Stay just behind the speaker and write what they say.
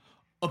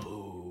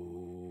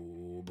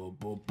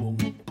Hello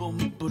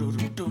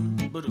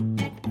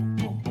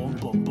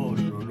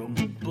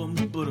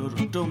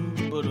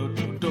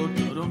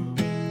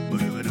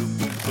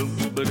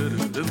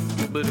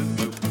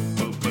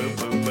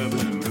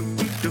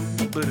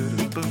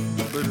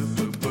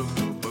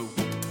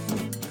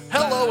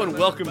and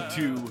welcome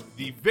to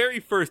the very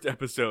first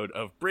episode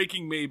of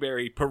Breaking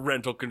Mayberry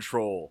Parental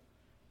Control,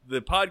 the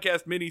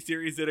podcast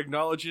miniseries that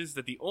acknowledges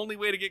that the only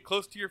way to get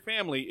close to your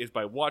family is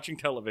by watching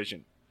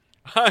television.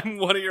 I'm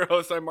one of your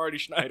hosts, I'm Marty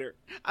Schneider.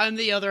 I'm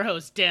the other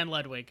host, Dan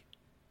Ludwig.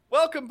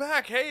 Welcome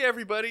back. Hey,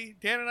 everybody.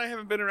 Dan and I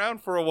haven't been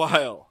around for a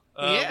while.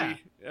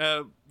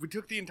 We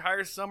took the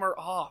entire summer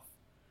off,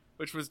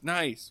 which was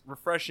nice,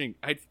 refreshing.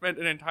 I'd spent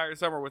an entire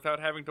summer without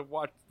having to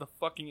watch the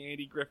fucking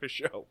Andy Griffith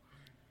Show.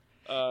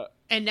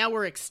 And now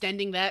we're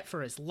extending that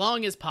for as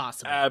long as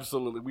possible.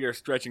 Absolutely. We are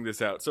stretching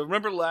this out. So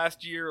remember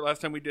last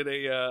time we did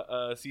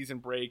a season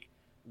break,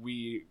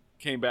 we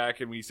came back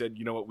and we said,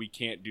 you know what, we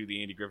can't do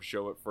the Andy Griffith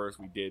Show at first.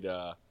 We did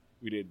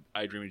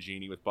I Dream of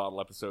Jeannie with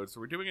bottle episodes. So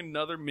we're doing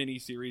another mini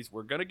series.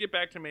 We're going to get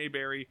back to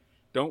Mayberry.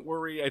 Don't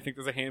worry. I think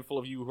there's a handful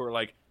of you who are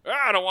like,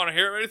 I don't want to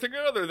hear anything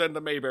other than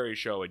the Mayberry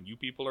Show. And you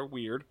people are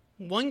weird.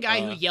 One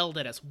guy who yelled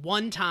at us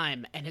one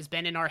time and has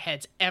been in our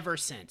heads ever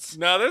since.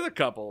 No, there's a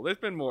couple. There's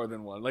been more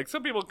than one. Like,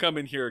 some people come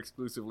in here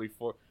exclusively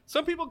for...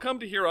 Some people come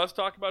to hear us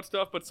talk about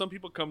stuff, but some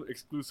people come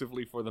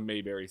exclusively for the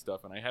Mayberry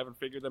stuff, and I haven't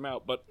figured them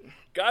out. But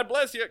God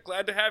bless you.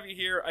 Glad to have you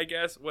here, I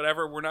guess.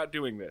 Whatever. We're not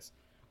doing this.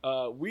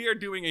 We are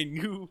doing a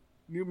new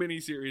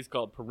mini-series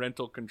called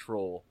Parental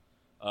Control,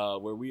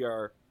 where we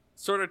are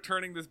sort of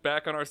turning this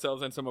back on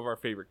ourselves and some of our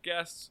favorite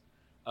guests.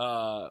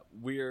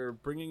 We're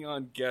bringing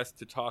on guests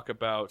to talk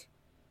about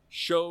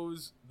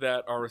shows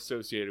that are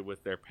associated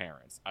with their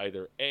parents.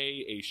 Either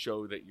a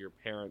show that your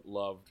parent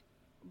loved,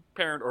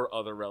 parent or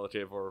other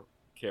relative or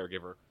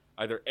caregiver.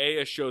 Either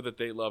a show that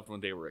they loved when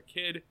they were a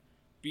kid,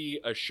 B,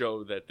 a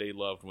show that they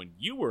loved when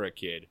you were a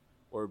kid,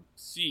 or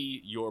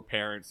C, your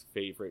parents'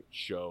 favorite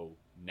show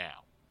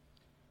now.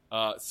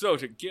 So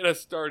to get us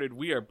started,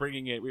 we're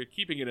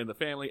keeping it in the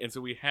family, and so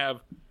we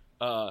have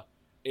a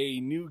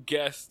new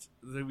guest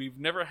that we've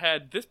never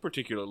had this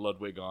particular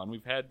Ludwig on.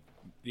 We've had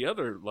the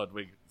other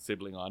Ludwig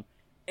sibling on,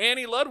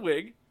 Annie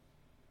Ludwig,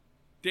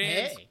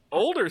 Dan's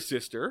older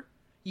sister.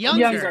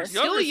 Younger.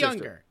 Still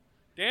younger.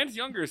 Dan's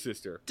younger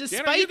sister.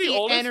 Despite Dan,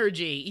 the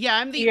energy. Yeah,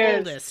 I'm the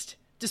oldest.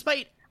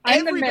 Despite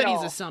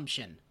everybody's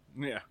assumption.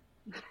 Yeah.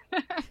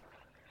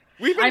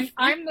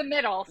 I'm the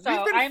middle.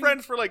 So we've been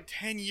friends for like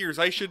 10 years.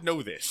 I should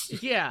know this.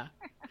 Yeah.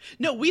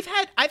 No,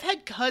 I've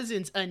had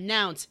cousins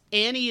announce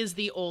Annie is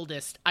the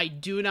oldest. I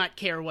do not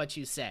care what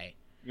you say.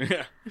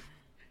 Yeah.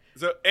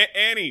 So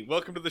Annie,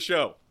 welcome to the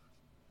show.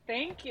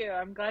 Thank you.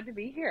 I'm glad to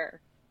be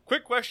here.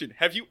 Quick question.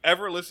 Have you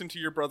ever listened to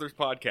your brother's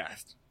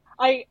podcast?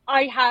 I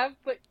have,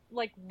 but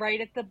like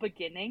right at the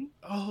beginning,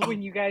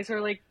 when you guys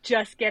are like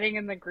just getting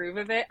in the groove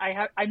of it.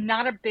 I'm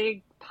not a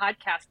big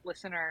podcast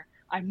listener.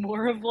 I'm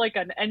more of like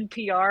an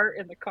NPR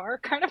in the car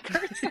kind of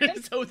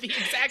person. So the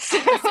exact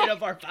opposite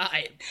of our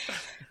vibe.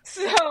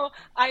 So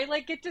I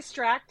like get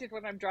distracted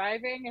when I'm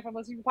driving if I'm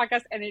listening to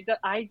podcasts, and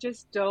I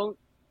just don't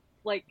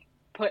like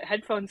put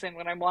headphones in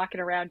when I'm walking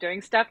around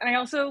doing stuff. And I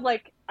also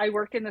I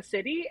work in the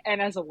city,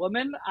 and as a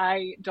woman,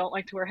 I don't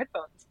like to wear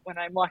headphones when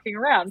I'm walking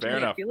around. Fair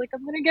enough. I feel like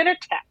I'm going to get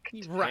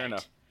attacked. Right. Fair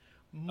enough.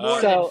 More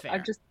than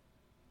fair.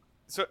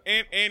 So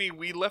Annie,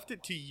 we left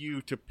it to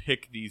you to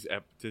pick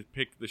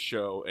pick the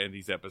show and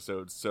these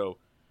episodes. So,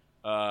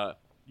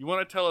 you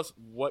want to tell us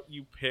what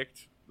you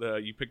picked?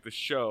 You picked the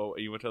show.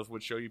 And you want to tell us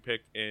what show you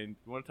picked, and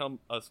you want to tell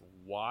us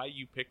why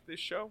you picked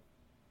this show?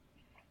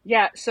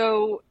 Yeah.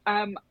 So,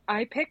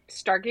 I picked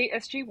Stargate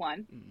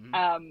SG-1.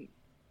 Mm-hmm.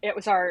 It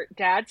was our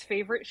dad's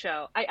favorite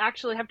show. I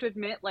actually have to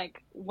admit,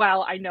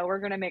 while I know we're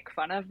going to make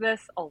fun of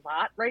this a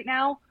lot right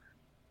now,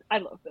 I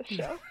love this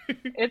show.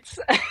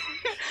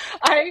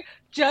 I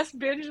just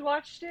binge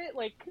watched it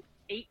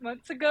 8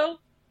 months ago.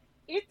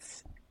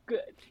 It's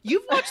good.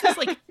 You've watched this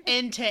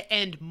end to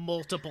end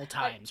multiple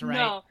times, right?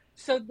 No,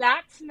 so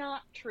that's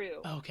not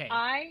true.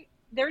 Okay.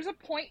 There's a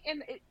point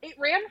it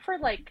ran for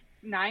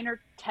 9 or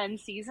 10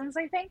 seasons,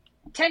 I think.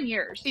 10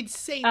 years.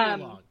 Insanely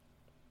long.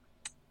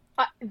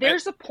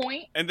 There's a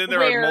point, and then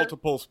there are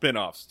multiple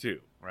spin-offs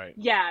too, right?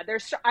 Yeah,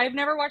 I've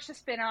never watched the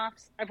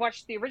spin-offs. I've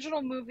watched the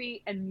original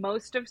movie and I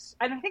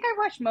think I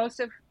watched most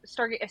of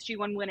Stargate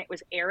SG-1 when it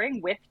was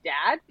airing with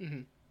Dad.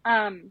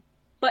 Mm-hmm.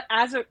 But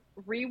as a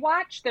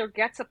rewatch, there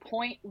gets a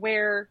point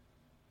where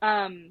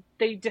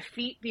they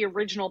defeat the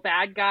original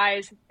bad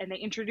guys, and they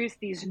introduce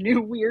these new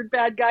weird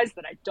bad guys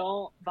that I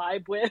don't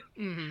vibe with.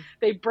 Mm-hmm.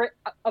 They bring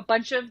a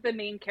bunch of the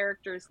main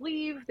characters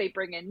leave. They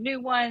bring in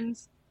new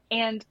ones.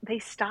 And they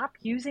stop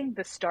using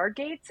the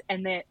Stargates,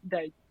 and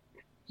the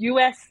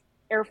U.S.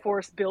 Air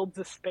Force builds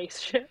a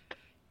spaceship.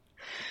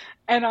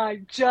 And I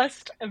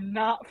just am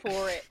not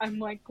for it. I'm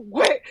like,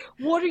 wait,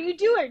 what are you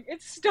doing?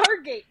 It's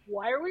Stargate.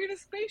 Why are we in a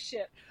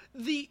spaceship?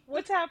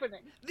 What's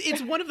happening?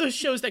 It's one of those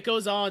shows that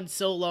goes on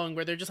so long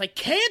where they're just like,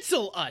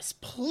 cancel us,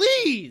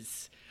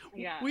 please.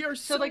 Yeah. We are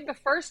so like the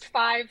first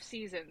 5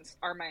 seasons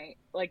are my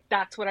like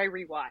that's what I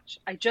rewatch.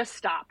 I just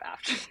stop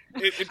after.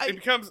 It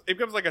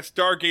becomes like a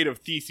Stargate of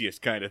Theseus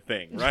kind of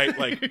thing, right?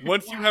 Like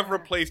once you have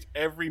replaced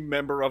every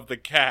member of the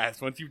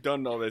cast, once you've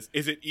done all this,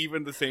 is it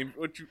even the same?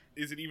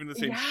 Is it even the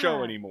same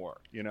show anymore?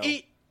 You know?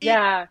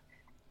 Yeah.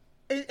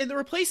 And the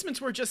replacements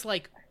were just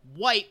like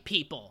white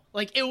people.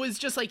 Like it was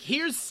just like,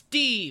 here's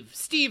Steve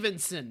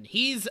Stevenson.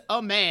 He's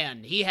a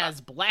man. He has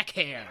black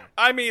hair.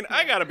 I mean,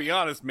 I gotta be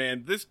honest,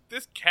 man. This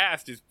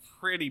cast is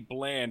pretty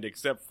bland,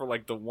 except for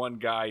like the one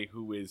guy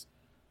who is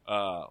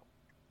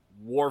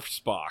Worf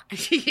Spock.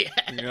 Yeah.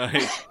 You know,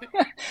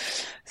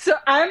 So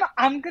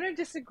I'm gonna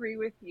disagree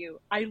with you.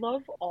 I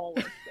love all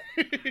of them.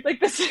 Like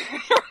this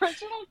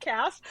original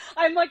cast.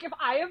 I'm like, if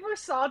I ever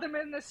saw them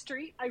in the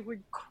street, I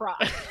would cry.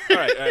 all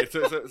right.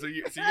 So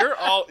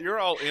you're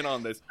all in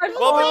on this. I'm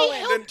Well, all They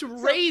in. helped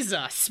raise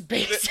us,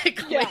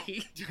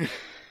 basically. Yeah.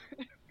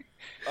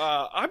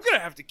 I'm gonna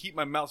have to keep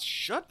my mouth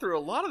shut through a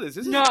lot of this.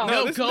 This is,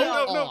 No, this, go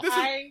no, all.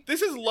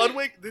 This is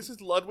Ludwig. This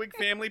is Ludwig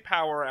Family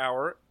Power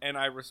Hour, and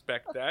I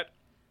respect that,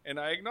 and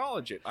I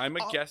acknowledge it. I'm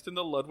a guest in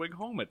the Ludwig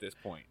home at this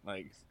point.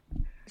 Like,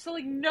 So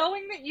like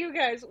knowing that you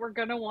guys were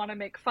gonna want to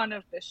make fun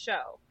of this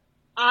show,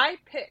 I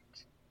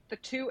picked the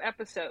 2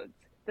 episodes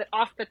that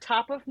off the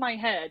top of my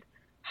head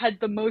had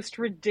the most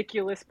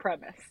ridiculous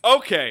premise.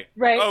 okay,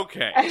 Right?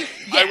 okay. And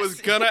I was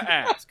gonna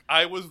ask.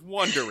 I was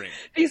wondering.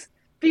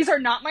 these are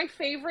not my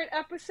favorite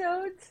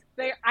episodes.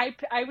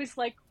 I was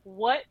like,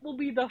 what will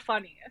be the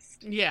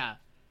funniest? Yeah.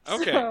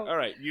 Okay, So- all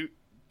right. You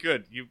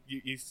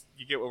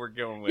get what we're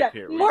going with Yeah,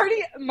 here.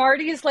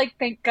 Marty is like,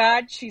 thank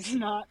God she's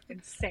not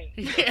insane.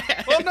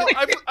 Yeah. Well, no,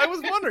 I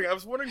was wondering. I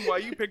was wondering why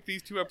you picked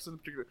these 2 episodes in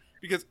particular,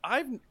 because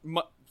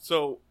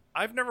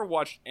I've never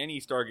watched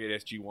any Stargate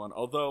SG-1,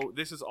 although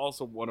this is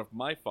also one of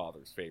my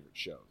father's favorite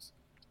shows.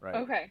 Right.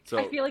 Okay. So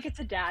I feel like it's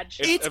a dad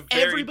show. It's a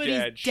very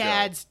everybody's show.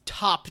 dad's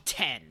top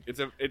 10.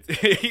 It's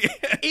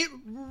It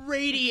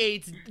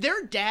radiates.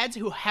 There are dads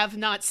who have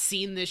not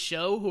seen this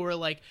show who are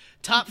like,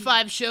 top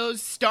 5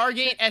 shows,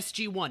 Stargate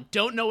SG-1.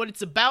 Don't know what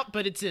it's about,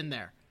 but it's in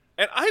there.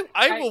 And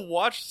I will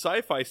watch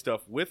sci-fi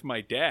stuff with my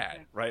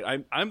dad,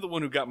 right? I'm the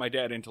one who got my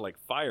dad into like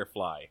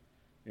Firefly,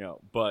 you know,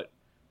 but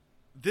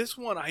this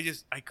one I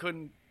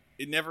couldn't.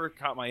 It never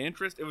caught my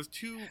interest. It was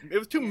too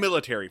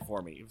military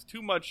for me. It was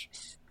too much.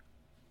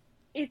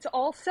 It's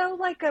also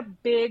like a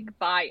big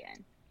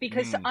buy-in.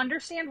 Because to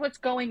understand what's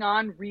going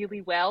on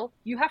really well,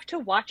 you have to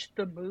watch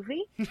the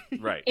movie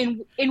Right.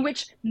 in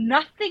which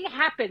nothing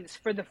happens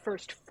for the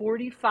first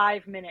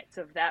 45 minutes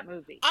of that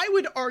movie. I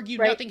would argue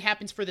Right. nothing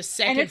happens for the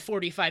second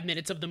 45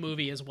 minutes of the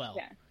movie as well.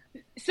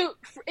 Yeah. So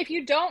if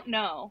you don't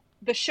know,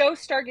 the show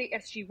Stargate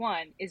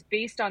SG-1 is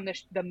based on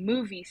the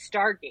movie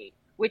Stargate,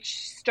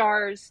 which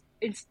stars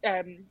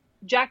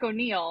Jack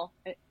O'Neill,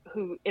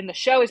 who in the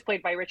show is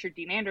played by Richard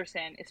Dean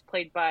Anderson, is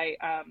played by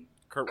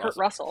Kurt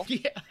Russell.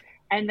 Yeah.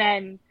 And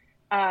then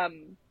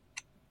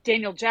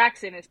Daniel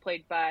Jackson is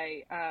played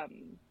by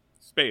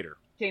Spader.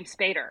 James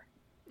Spader.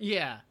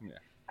 Yeah.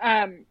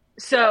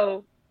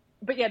 So,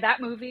 but yeah,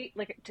 that movie,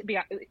 like, to be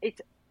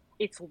honest,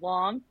 it's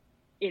long,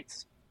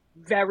 it's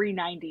very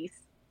 90s,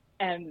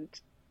 and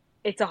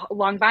it's a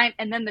long vine.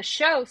 And then the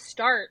show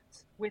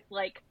starts with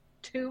like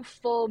 2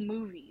 full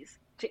movies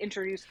to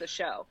introduce the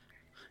show.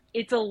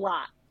 It's a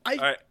lot.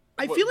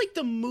 I feel like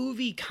the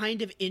movie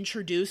kind of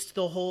introduced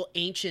the whole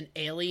ancient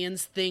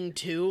aliens thing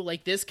too.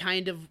 Like this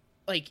kind of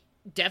like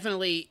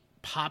definitely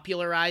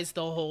popularized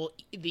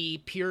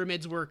the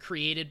pyramids were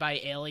created by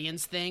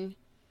aliens thing.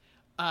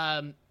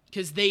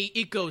 Because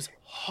it goes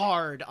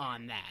hard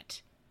on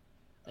that.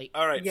 Like,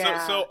 All right.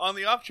 Yeah. So on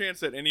the off chance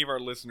that any of our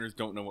listeners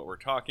don't know what we're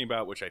talking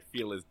about, which I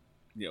feel is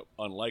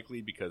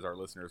unlikely because our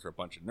listeners are a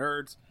bunch of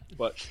nerds,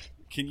 but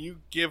can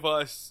you give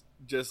us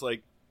just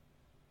like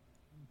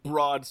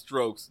broad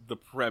strokes the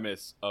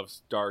premise of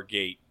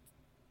Stargate,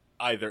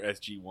 either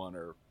SG-1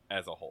 or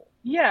as a whole?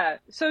 Yeah.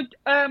 So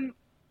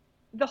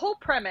the whole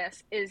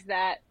premise is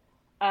that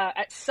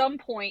at some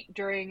point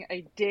during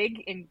a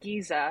dig in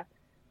Giza,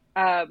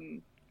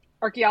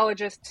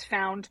 archaeologists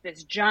found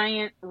this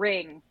giant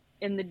ring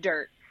in the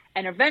dirt.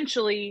 And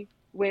eventually,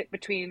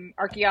 between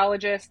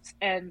archaeologists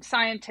and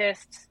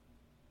scientists,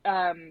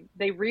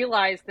 they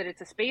realize that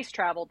it's a space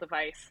travel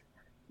device.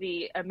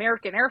 The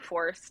American Air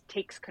Force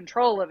takes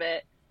control of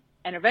it,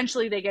 and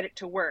eventually they get it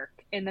to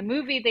work. In the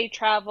movie, they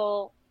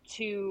travel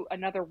to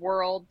another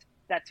world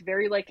that's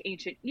very like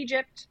ancient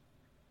Egypt,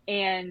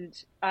 and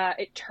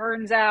it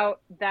turns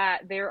out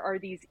that there are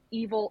these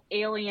evil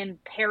alien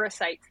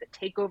parasites that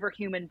take over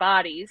human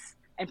bodies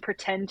and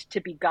pretend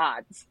to be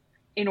gods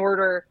in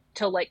order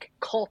to like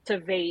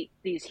cultivate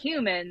these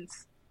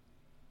humans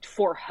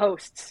for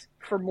hosts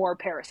for more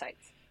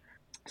parasites.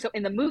 So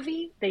in the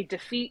movie, they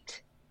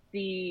defeat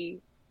the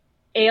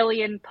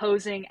alien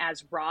posing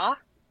as Ra,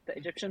 the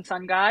Egyptian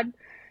sun god.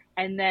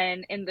 And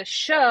then in the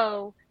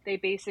show, they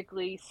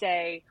basically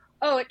say,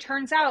 oh, it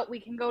turns out we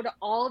can go to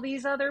all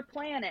these other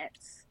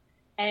planets.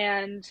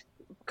 And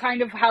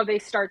kind of how they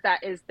start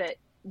that is that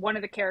one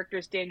of the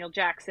characters, Daniel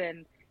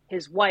Jackson,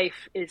 his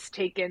wife is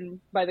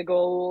taken by the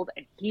Goa'uld,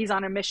 and he's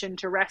on a mission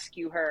to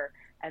rescue her.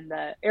 And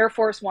the Air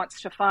Force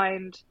wants to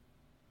find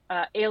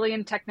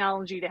alien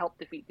technology to help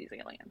defeat these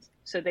aliens.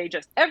 So they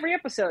just, every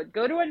episode,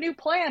 go to a new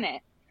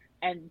planet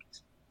and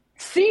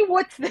see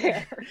what's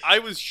there. I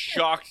was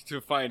shocked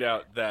to find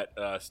out that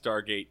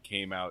Stargate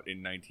came out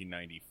in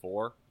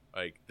 1994.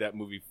 Like, that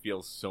movie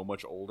feels so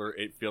much older.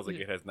 It feels like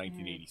it has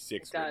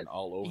 1986 written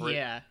all over it.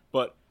 Yeah.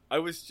 But I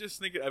was just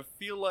thinking, I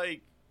feel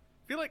like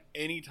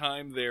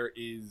anytime there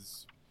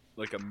is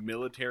like a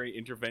military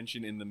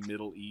intervention in the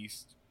Middle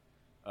East,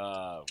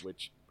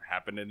 which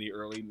happened in the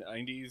early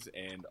 90s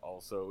and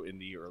also in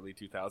the early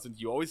 2000s,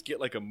 you always get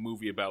like a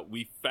movie about,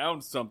 we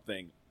found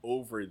something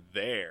over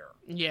there.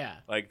 Yeah.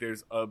 Like,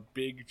 there's a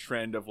big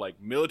trend of like,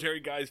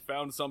 military guys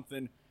found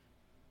something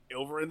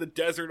over in the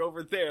desert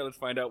over there. Let's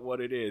find out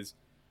what it is.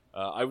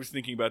 I was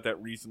thinking about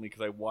that recently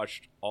because I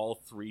watched all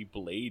 3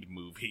 Blade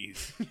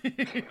movies.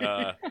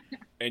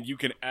 And you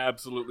can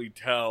absolutely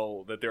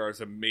tell that there are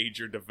some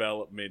major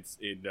developments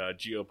in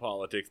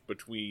geopolitics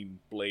between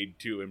Blade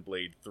 2 and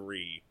Blade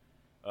 3.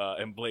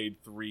 And Blade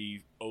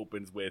 3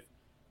 opens with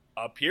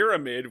a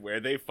pyramid where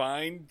they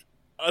find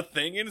a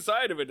thing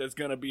inside of it that's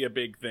gonna be a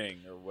big thing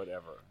or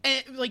whatever.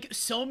 And like,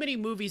 so many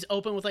movies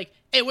open with like,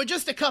 hey, we're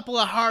just a couple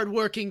of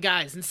hard-working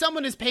guys, and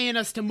someone is paying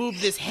us to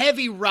move this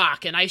heavy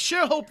rock, and I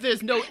sure hope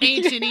there's no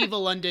ancient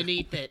evil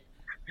underneath it.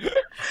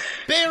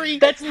 Barry,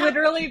 that's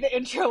literally the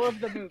intro of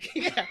the movie.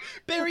 Yeah,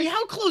 Barry,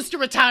 how close to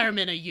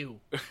retirement are you?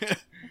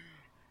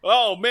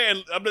 Oh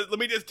man, let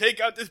me just take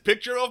out this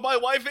picture of my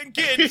wife and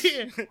kids.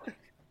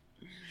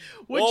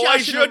 Well, I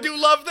sure do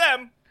love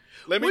them.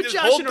 We're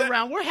joshing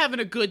around. We're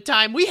having a good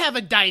time. We have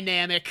a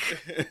dynamic.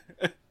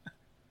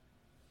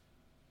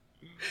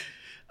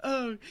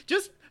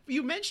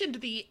 You mentioned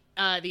the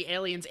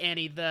aliens,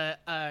 Annie. The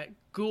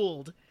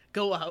Goa'uld.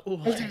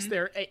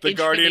 They're the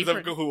Guardians of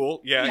Ga'Hoole.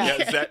 Yeah.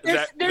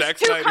 There's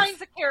two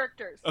kinds of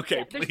characters.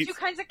 Okay, there's please. 2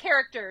 kinds of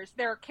characters.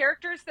 There are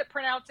characters that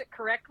pronounce it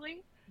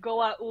correctly,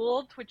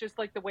 Goa'uld, which is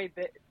like the way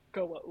that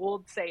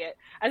Goa'uld say it,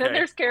 and then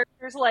there's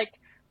characters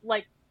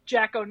like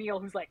Jack O'Neill,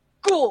 who's like,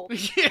 Gould.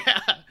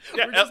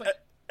 Yeah.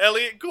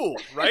 Elliot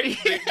Gould, right?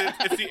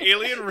 It's the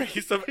alien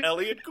race of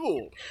Elliot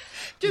Gould.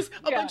 Just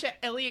a bunch of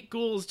Elliot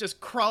Goulds just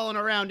crawling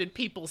around in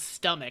people's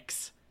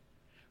stomachs.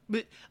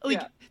 But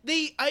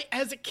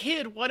as a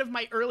kid, one of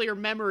my earlier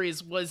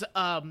memories was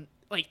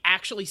like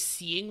actually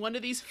seeing one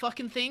of these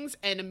fucking things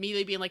and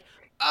immediately being like,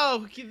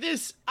 oh,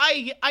 this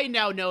I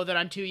now know that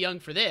I'm too young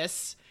for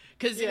this,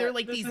 because they're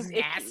like these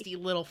nasty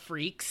little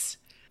freaks.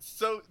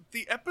 So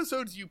the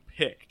episodes you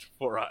picked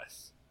for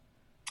us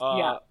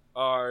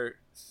are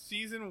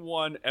Season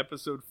 1,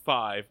 Episode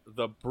 5,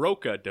 The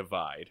Broca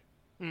Divide.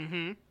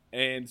 Mm-hmm.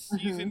 And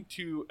Season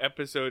 2,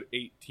 Episode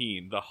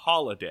 18, The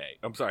Holiday.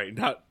 I'm sorry,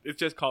 it's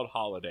just called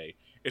Holiday.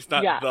 It's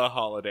not The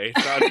Holiday.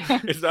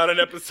 It's not an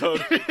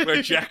episode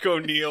where Jack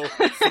O'Neill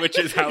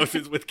switches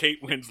houses with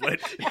Kate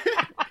Winslet.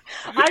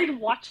 I'd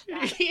watch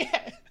that.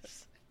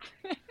 Yes.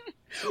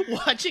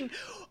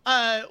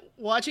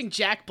 Watching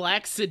Jack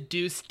Black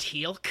seduce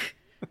Teal'c.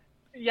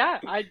 Yeah,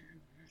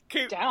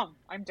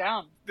 I'm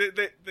down.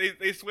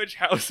 They switch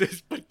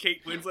houses, but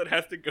Kate Winslet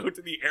has to go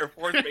to the Air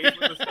Force Base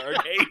with the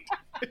Stargate.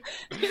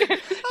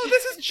 Oh,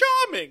 this is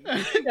charming.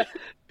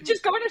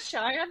 Just going to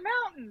Cheyenne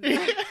Mountain.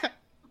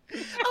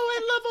 Oh, I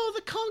love all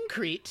the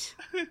concrete.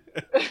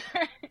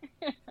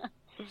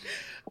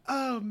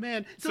 Oh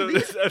man!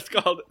 This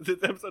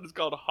episode is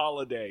called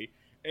Holiday,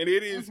 and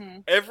it is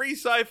every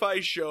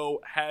sci-fi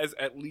show has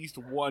at least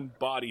one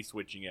body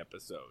switching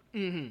episode.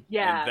 Mm-hmm.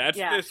 Yeah, and that's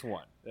this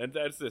one. And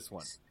that's this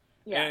one.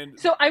 Yeah. And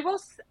so I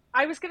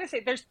was going to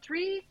say there's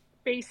 3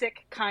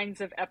 basic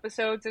kinds of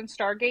episodes in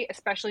Stargate,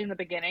 especially in the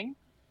beginning.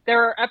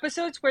 There are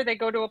episodes where they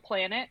go to a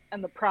planet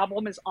and the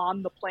problem is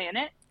on the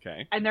planet.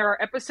 Okay. And there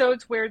are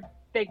episodes where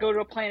they go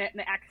to a planet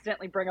and they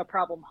accidentally bring a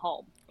problem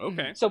home.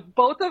 Okay. So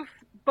both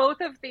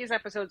of these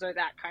episodes are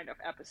that kind of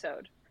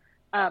episode.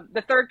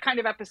 The third kind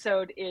of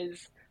episode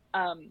is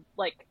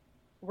like,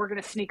 we're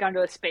going to sneak onto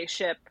a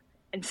spaceship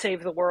and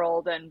save the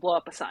world and blow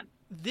up a sun.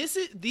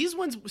 These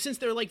ones, since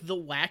they're like the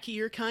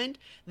wackier kind,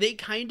 they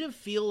kind of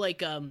feel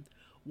like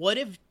what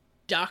if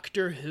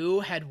Doctor Who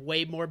had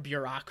way more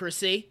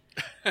bureaucracy?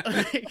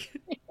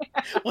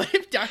 What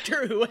if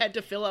Doctor Who had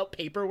to fill out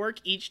paperwork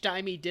each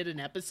time he did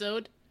an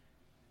episode?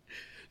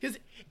 Because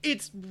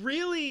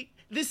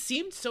this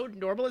seemed so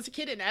normal as a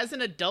kid, and as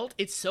an adult,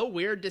 it's so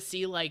weird to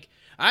see like,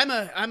 I'm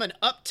an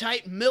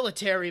uptight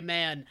military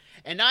man,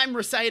 and I'm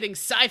reciting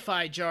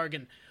sci-fi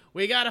jargon.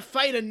 We gotta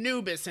fight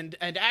Anubis and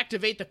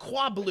activate the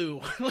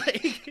Quablu.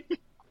 Like,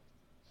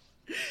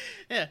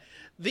 yeah,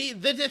 the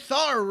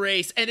Dithar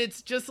race, and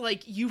it's just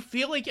like, you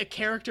feel like a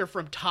character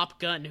from Top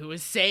Gun who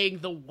is saying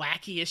the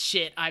wackiest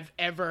shit I've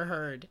ever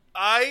heard.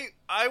 I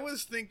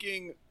was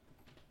thinking,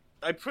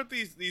 I put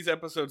these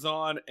episodes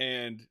on,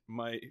 and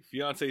my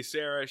fiance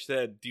Sarah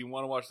said, "Do you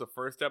want to watch the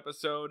first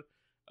episode,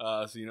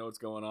 so you know what's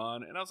going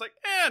on?" And I was like,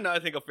 no, I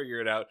think I'll figure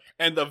it out.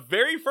 And the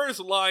very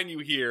first line you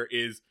hear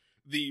is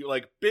the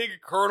like big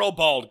Colonel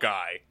Bald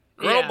guy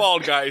Colonel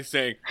Bald Guy is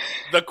saying,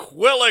 the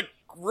Quillic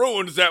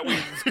ruins that we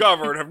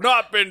discovered have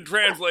not been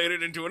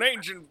translated into an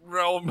ancient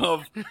realm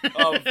of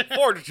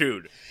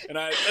fortitude. And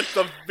that's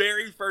the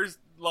very first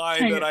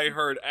line that I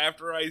heard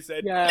after I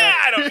said,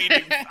 I don't need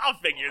to, I'll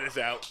figure this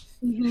out.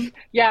 Mm-hmm.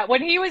 Yeah,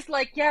 when he was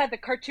like, the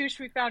cartouche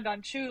we found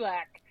on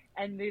Chulak,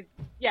 and the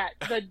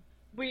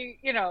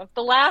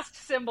last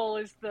symbol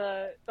is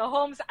the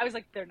Holmes. I was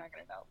like, they're not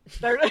gonna know.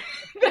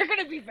 They're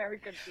gonna be very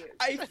confused.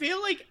 I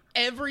feel like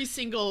every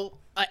single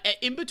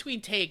in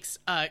between takes,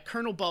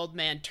 Colonel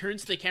Baldman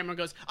turns to the camera and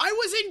goes, "I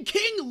was in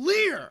King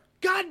Lear.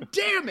 God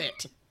damn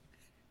it!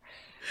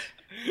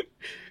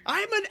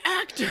 I'm an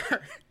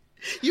actor.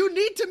 You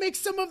need to make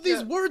some of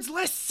these words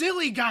less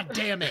silly. God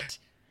damn it."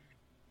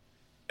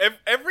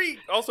 Every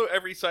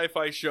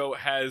sci-fi show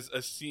has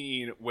a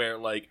scene where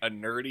like a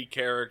nerdy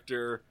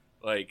character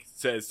like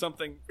says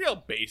something real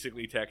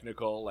basically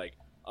technical, like,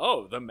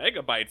 "Oh, the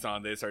megabytes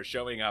on this are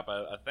showing up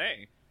a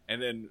thing," and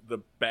then the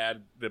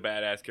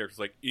badass character's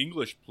like,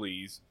 "English,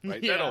 please."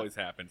 Right? Yeah. That always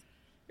happens.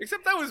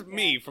 Except that was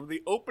me from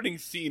the opening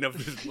scene of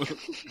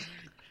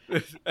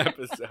this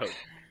episode.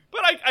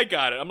 But I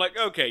got it. I'm like,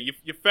 okay,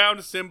 you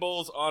found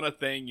symbols on a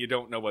thing, you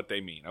don't know what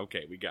they mean.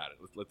 Okay, we got it.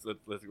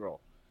 Let's roll.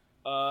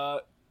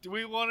 Do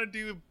we want to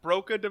do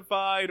Broca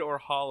Divide or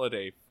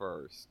Holiday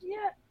first?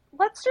 Yeah,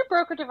 let's do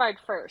Broca Divide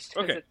first,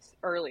 because Okay. It's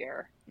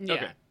earlier. Yeah.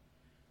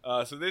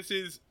 Okay. So this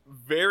is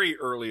very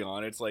early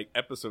on. It's like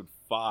episode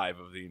 5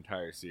 of the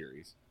entire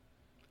series.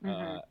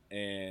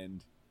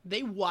 And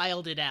They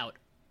wilded out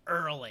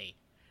early.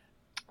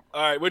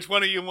 all right, which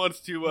one of you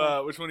wants to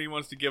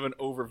give an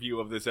overview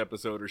of this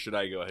episode, or should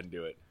I go ahead and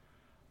do it?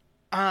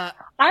 I'm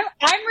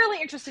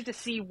really interested to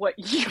see what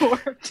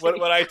you're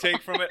What I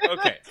take from it?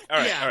 Okay. All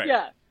right.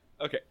 Yeah.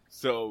 Okay,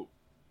 so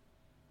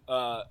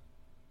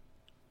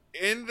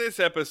in this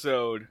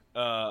episode,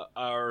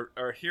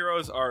 our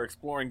heroes are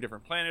exploring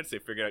different planets. They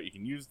figure out you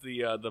can use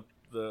the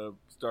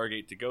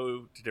Stargate to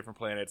go to different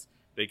planets.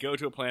 They go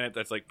to a planet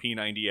that's like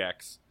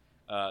P90X.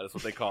 That's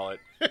what they call it.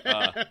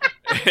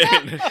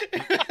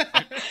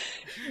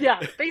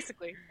 Yeah,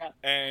 basically. Yeah.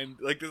 And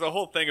like, there's a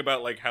whole thing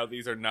about like how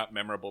these are not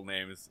memorable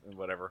names and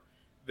whatever.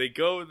 They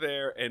go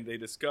there and they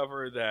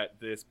discover that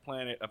this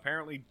planet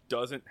apparently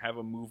doesn't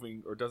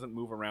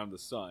move around the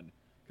sun,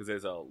 because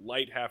there's a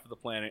light half of the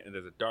planet and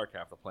there's a dark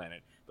half of the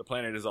planet. The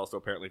planet is also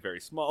apparently very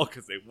small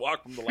because they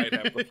walk from the light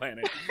half of the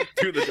planet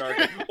to the dark,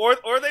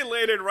 or they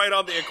landed right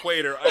on the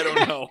equator. I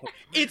don't know.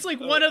 It's like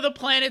one of the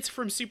planets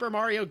from Super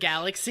Mario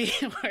Galaxy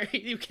where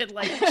you can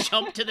like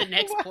jump to the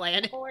next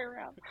planet. All the way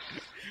around.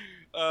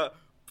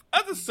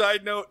 As a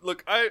side note,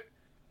 look,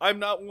 I'm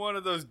not one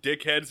of those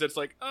dickheads that's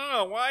like,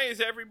 oh, why is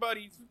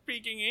everybody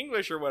speaking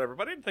English or whatever?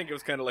 But I didn't think it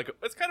was kind of like,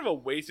 it's kind of a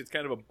waste. It's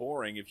kind of a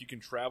boring if you can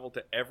travel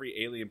to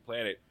every alien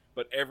planet,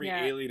 but every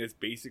alien is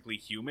basically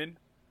human.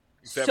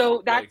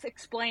 So that's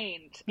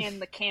explained in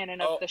the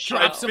canon of the show.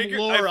 Drop some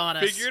lore on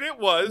us. I figured it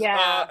was.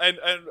 Yeah. And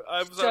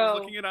I was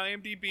looking at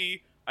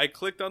IMDb. I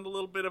clicked on the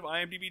little bit of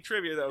IMDb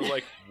trivia that was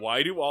like,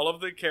 why do all of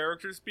the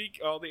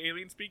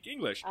aliens speak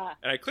English?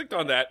 And I clicked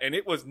on that, and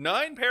it was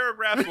 9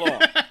 paragraphs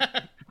long.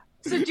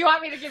 So do you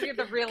want me to give you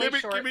the really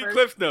short Give me version?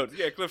 Cliff Notes.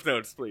 Yeah, Cliff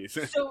Notes, please.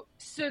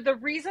 So the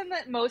reason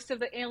that most of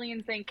the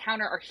aliens they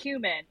encounter are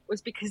human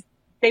was because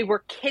they were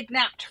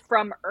kidnapped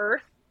from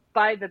Earth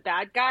by the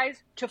bad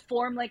guys to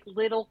form like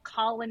little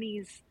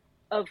colonies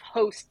of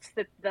hosts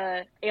that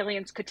the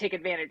aliens could take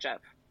advantage of.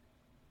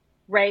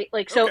 Right?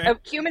 Like, so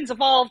humans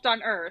evolved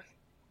on Earth,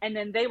 and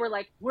then they were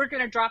like, we're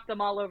going to drop them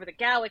all over the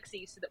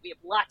galaxy so that we have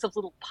lots of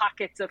little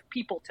pockets of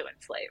people to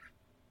enslave.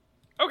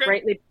 Okay.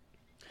 Right?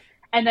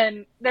 And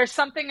then there's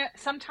something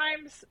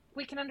sometimes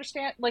we can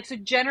understand, like, so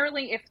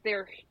generally if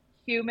they're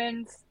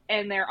humans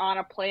and they're on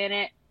a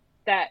planet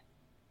that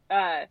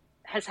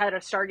has had a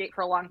Stargate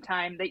for a long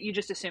time, that you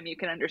just assume you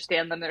can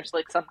understand them. There's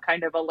like some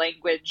kind of a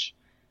language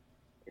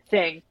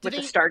thing with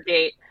the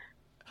Stargate.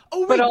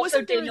 Oh, but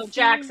also Daniel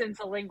Jackson's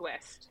a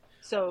linguist.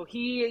 So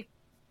he,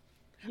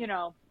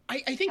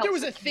 I think there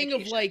was a thing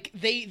of like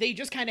they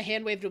just kind of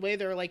hand waved away.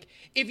 They're like,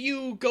 if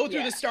you go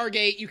through the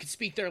Stargate, you can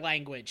speak their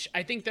language.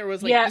 I think there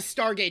was like the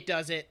Stargate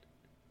does it.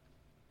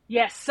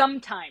 Yes,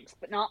 sometimes,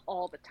 but not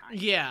all the time.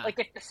 Yeah, like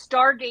if the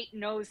Stargate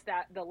knows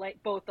that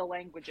both the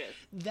languages.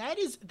 That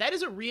is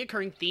a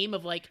reoccurring theme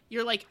of like,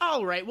 you're like,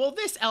 all right, well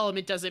this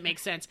element doesn't make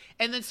sense,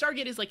 and then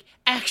Stargate is like,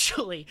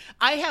 actually,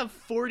 I have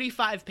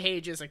 45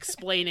 pages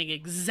explaining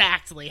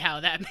exactly how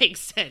that makes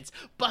sense.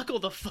 Buckle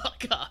the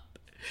fuck up.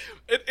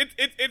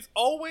 It's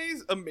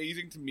always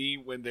amazing to me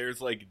when there's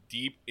like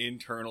deep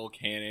internal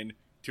canon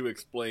to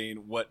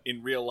explain what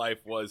in real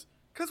life was,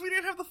 because we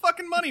didn't have the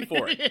fucking money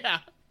for it.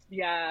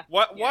 Yeah.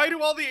 Why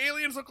do all the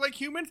aliens look like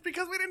humans?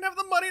 Because we didn't have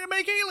the money to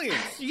make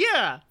aliens.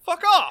 Yeah.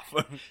 Fuck off.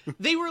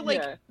 They were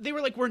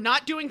like, we're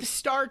not doing the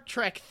Star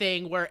Trek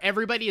thing where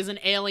everybody is an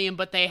alien,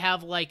 but they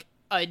have like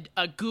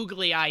a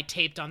googly eye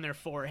taped on their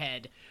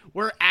forehead.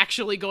 We're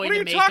actually going to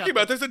make What are you talking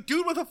about? There's a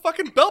dude with a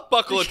fucking belt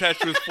buckle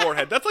attached to his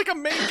forehead. That's like a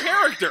main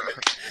character.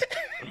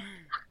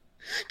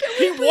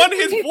 He won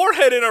his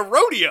forehead in a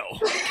rodeo.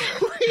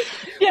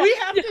 We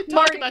have to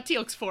talk about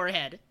Teal'c's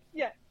forehead.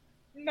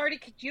 Marty,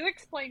 could you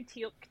explain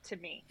Teal'c to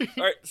me?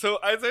 All right, so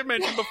as I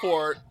mentioned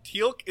before,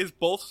 Teal'c is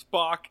both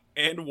Spock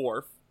and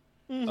Worf.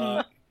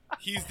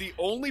 He's the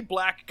only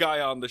black guy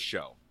on the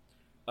show.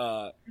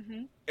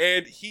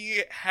 And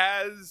he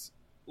has,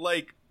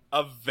 like,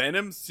 a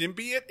Venom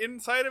symbiote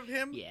inside of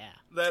him. Yeah.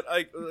 That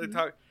I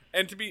talk.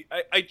 And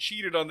I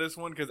cheated on this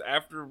one because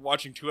after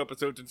watching 2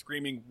 episodes and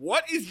screaming,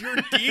 "What is your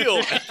deal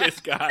with this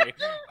guy?"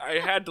 I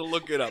had to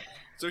look it up.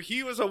 So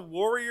he was a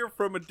warrior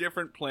from a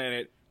different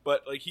planet,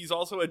 but like he's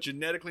also a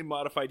genetically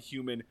modified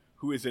human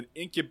who is an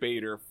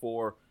incubator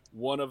for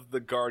one of the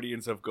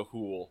Guardians of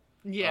Ga'Hoole.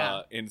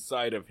 Yeah.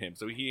 Inside of him.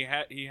 So he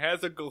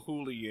has a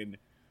Ga'Hoolean.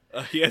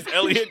 He has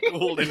Elliot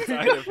Gould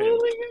inside of him.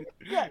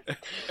 Yes.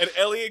 And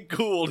Elliot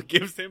Gould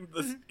gives him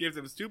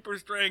super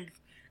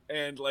strength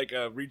and like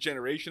a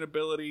regeneration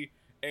ability,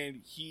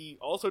 and he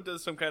also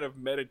does some kind of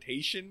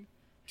meditation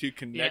to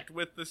connect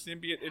with the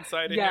symbiote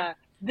inside of him. Yeah,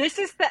 this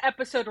is the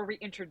episode where we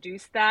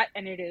introduce that,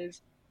 and it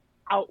is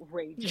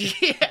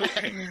outrageous. Yeah.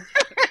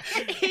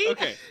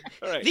 Okay,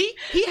 all right. He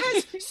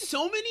has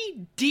so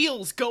many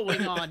deals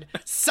going on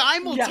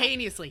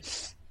simultaneously.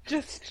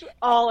 Just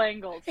all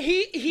angles.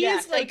 He Yeah,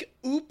 is like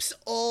oops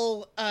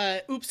all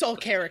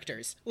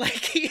characters. Like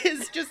he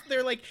is just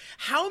they're like,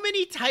 how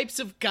many types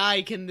of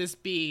guy can this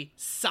be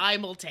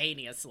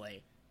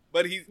simultaneously?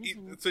 But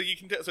so you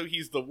can tell. So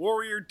he's the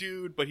warrior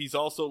dude, but he's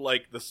also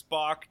like the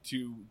Spock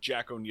to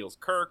Jack O'Neill's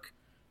Kirk,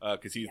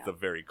 because he's the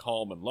very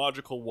calm and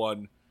logical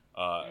one.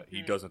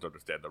 He doesn't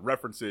understand the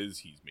references.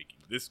 He's making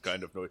this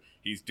kind of noise.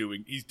 He's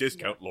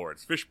discount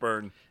Lawrence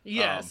Fishburne.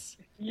 Yes.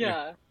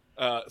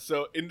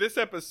 So in this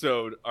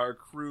episode, our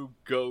crew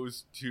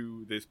goes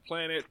to this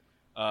planet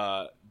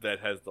that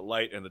has the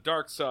light and the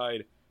dark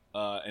side,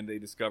 and they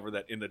discover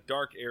that in the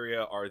dark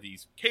area are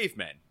these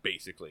cavemen,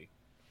 basically.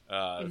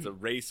 It's a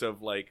race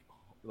of like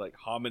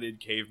hominid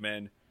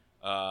cavemen,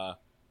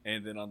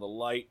 and then on the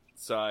light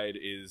side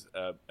is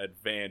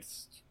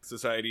advanced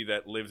society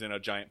that lives in a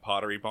giant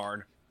pottery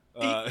barn,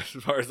 as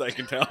far as I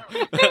can tell.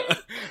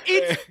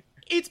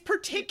 It's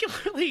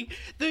particularly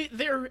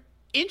their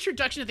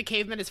introduction to the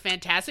cavemen is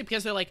fantastic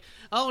because they're like,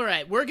 all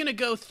right, we're gonna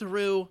go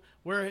through,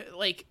 we're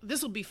like,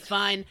 this will be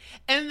fine,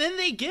 and then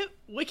they get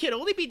what can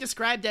only be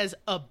described as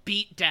a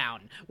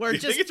beatdown, where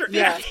just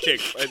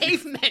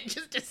cavemen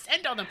just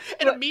descend on them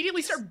and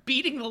immediately start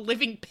beating the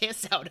living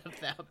piss out of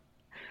them.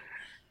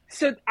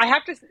 So I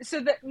have to. So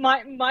that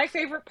my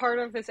favorite part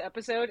of this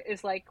episode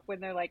is like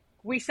when they're like,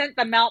 we sent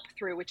the MALP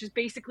through, which is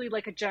basically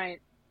like a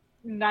giant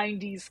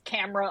 90s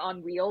camera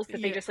on wheels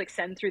that they just like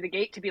send through the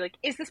gate to be like,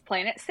 is this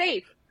planet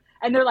safe?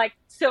 And they're like,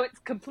 so it's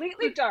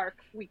completely dark,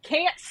 we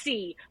can't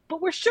see,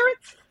 but we're sure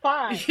it's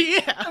fine.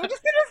 Yeah. So we're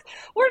just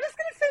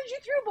gonna send you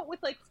through, but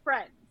with like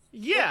friends.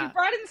 Yeah. If you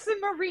brought in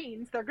some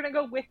Marines, they're gonna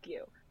go with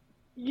you.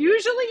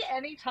 Usually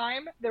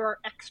anytime there are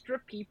extra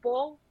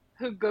people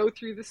who go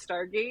through the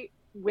Stargate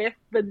with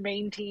the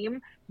main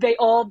team, they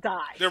all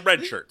die. They're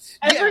red shirts.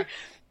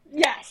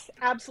 Yes,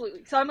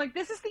 absolutely. So I'm like,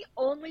 this is the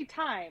only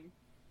time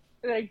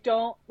that I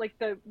don't like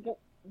that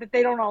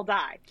they don't all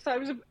die. So I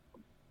was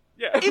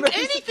if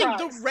anything,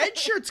 the red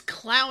shirts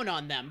clown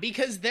on them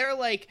because they're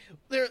like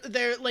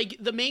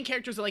the main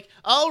characters are like,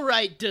 all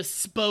right,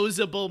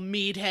 disposable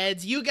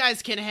meatheads, you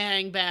guys can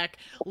hang back,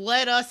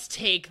 let us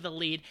take the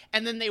lead,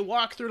 and then they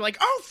walk through like,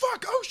 oh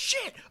fuck, oh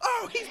shit,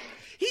 oh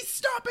he's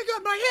stomping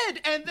on my head,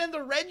 and then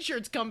the red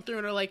shirts come through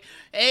and are like,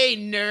 hey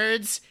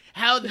nerds,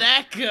 how'd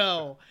that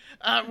go?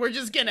 We're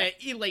just gonna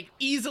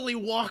easily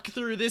walk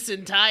through this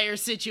entire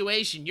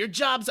situation. Your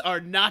jobs are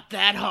not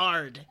that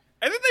hard.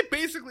 And then they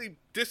basically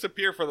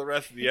disappear for the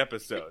rest of the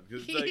episode.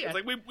 It's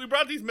like we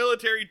brought these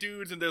military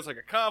dudes, and there's like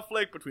a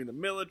conflict between the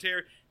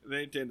military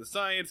and the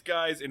science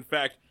guys. In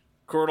fact,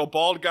 Colonel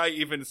Bald Guy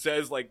even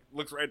says, like,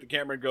 looks right at the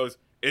camera and goes,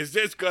 is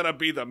this gonna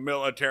be the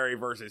military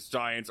versus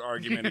science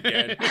argument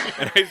again?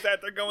 And I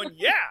sat there going,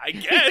 yeah, I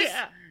guess.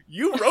 Yeah.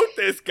 You wrote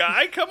this,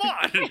 guy. Come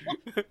on.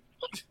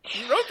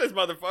 You wrote this,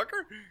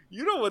 motherfucker.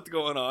 You know what's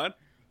going on.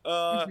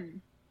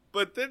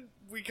 But then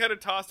we kind of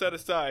toss that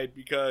aside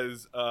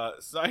because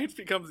science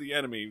becomes the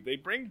enemy. They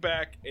bring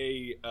back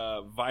a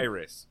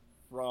virus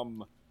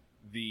from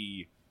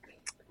the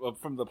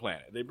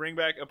planet. They bring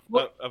back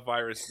a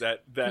virus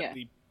that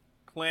the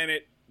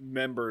planet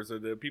members or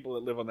the people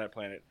that live on that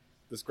planet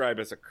describe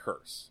as a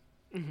curse.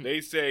 Mm-hmm. They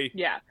say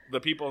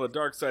the people on the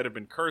dark side have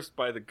been cursed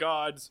by the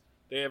gods.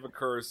 They have a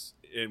curse,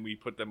 and we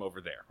put them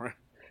over there.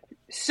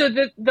 So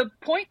the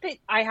point that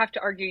I have to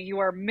argue you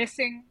are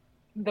missing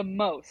the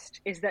most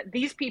is that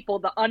these people,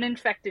 the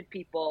uninfected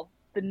people,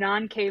 the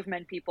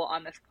non-cavemen people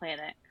on this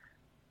planet,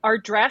 are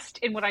dressed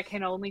in what I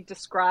can only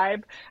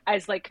describe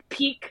as like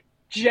peak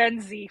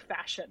Gen Z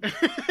fashion.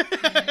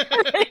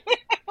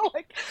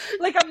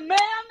 like a man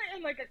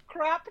in like a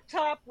crop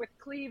top with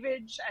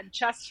cleavage and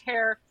chest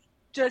hair.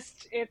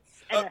 Just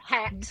it's a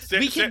hat.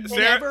 We can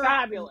never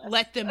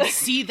let them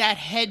see that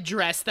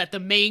headdress that the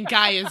main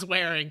guy is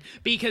wearing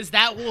because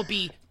that will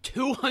be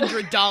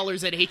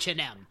 $200 at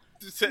H&M.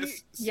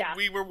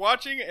 We were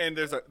watching, and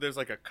there's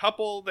like a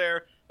couple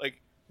there.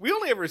 Like we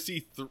only ever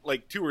see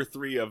like 2 or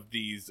 3 of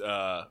these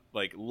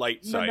like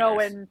light-siders.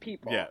 Minoan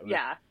people. Yeah.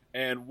 Yeah.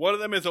 And one of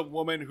them is a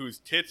woman whose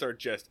tits are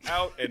just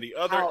out, and the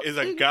other Out. is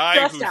a guy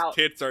Just whose out.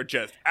 tits are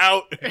just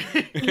out.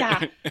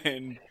 Yeah.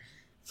 And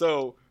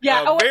so,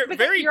 Yeah,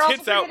 very you're also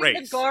tits out forgetting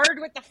race. the guard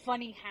with the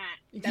funny hat.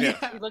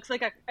 Yeah. He looks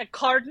like a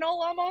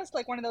cardinal almost,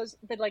 like one of those,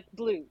 but like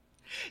blue.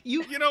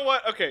 You You know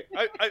what? Okay,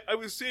 I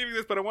was saving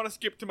this, but I want to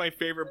skip to my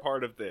favorite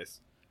part of this.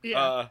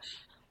 yeah.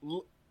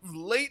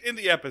 Late in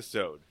the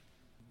episode,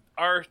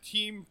 our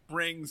team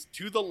brings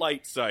to the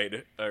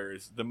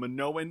Lightsiders, the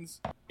Minoans,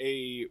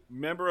 a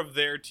member of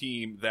their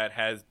team that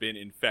has been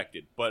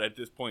infected, but at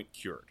this point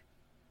cured.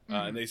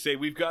 And they say,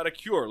 "We've got a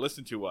cure.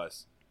 Listen to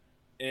us."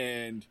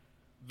 And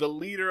the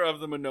leader of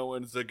the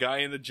Minoans, the guy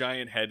in the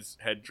giant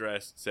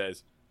headdress,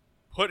 says,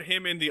 "Put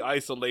him in the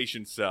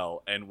isolation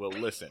cell, and we'll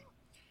listen."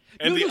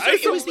 And No, sorry,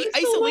 it was the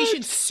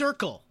isolation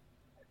circle,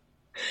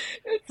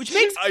 which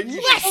makes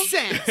less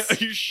sense.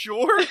 Are you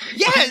sure?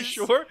 Yes! Are you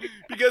sure?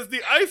 Because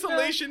the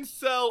isolation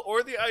cell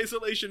or the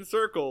isolation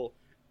circle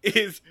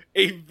is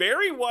a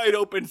very wide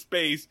open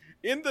space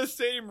in the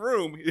same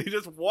room. You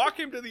just walk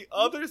him to the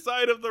other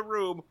side of the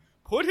room,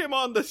 put him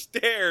on the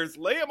stairs,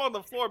 lay him on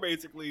the floor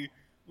basically,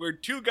 where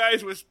 2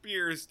 guys with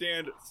spears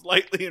stand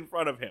slightly in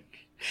front of him.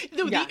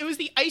 No, Yeah. it was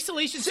the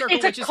isolation circle,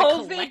 It's a which is a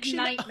COVID collection.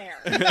 nightmare.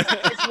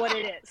 Is what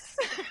it is.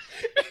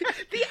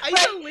 The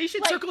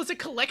isolation like- circle is a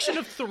collection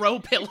of throw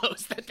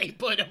pillows that they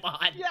put him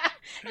on. Yeah,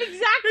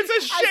 exactly.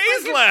 It's a I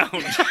chaise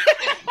fucking-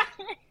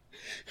 lounge!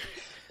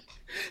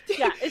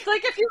 Yeah, it's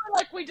like if you were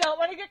like, we don't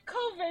want to get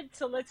COVID,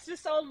 so let's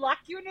just all lock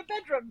you in a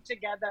bedroom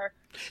together.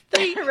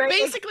 They, Right?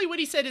 basically, what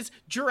he said is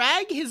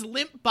drag his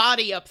limp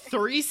body up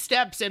 3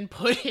 steps and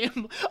put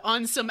him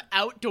on some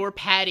outdoor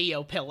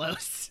patio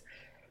pillows.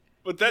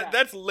 But Yeah.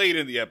 that's late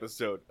in the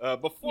episode.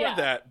 Before Yeah.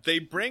 that, they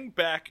bring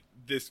back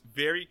this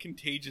very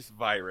contagious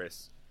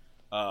virus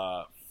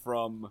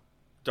from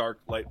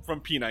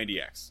from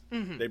P90X.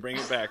 Mhm. They bring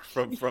it back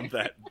from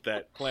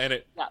that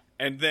planet, Yeah.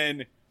 and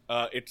then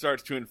it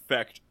starts to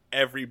infect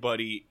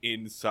everybody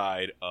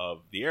inside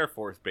of the Air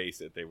Force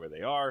base where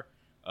they are.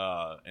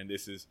 And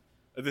this is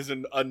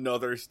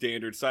another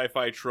standard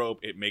sci-fi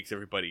trope. It makes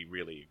everybody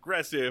really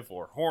aggressive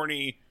or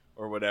horny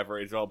or whatever.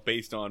 It's all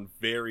based on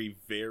very,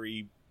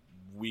 very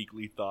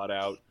weakly thought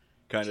out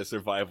kind of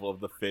survival of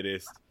the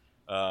fittest,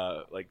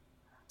 like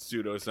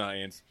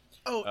pseudoscience.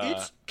 Oh,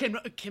 it's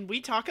can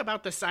we talk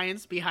about the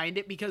science behind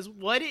it? Because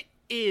what it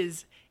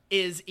is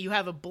you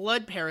have a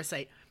blood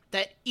parasite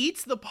that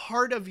eats the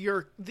part of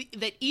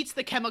that eats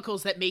the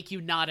chemicals that make you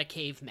not a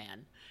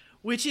caveman,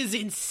 which is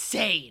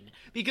insane.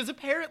 Because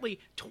apparently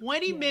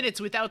 20 minutes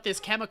without this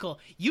chemical,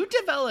 you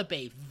develop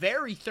a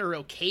very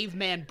thorough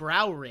caveman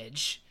brow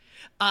ridge,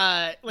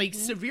 like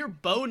severe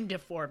bone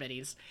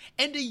deformities,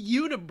 and a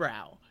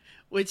unibrow,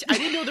 which I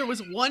didn't know there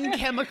was one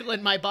chemical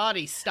in my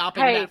body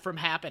stopping Hey. that from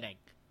happening.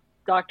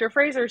 Dr.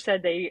 Fraser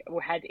said they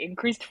had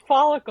increased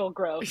follicle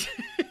growth.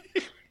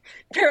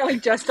 Apparently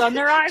just on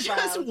their eyebrows.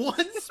 Just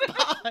one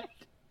spot.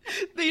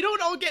 They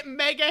don't all get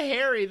mega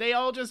hairy. They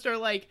all just are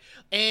like,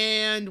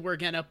 and we're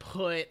gonna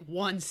put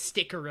 1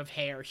 sticker of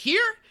hair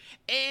here,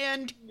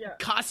 and Yeah.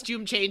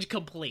 costume change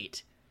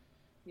complete.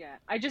 Yeah,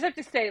 I just have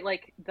to say,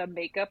 like, the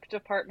makeup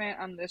department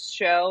on this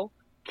show,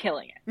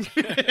 killing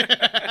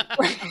it.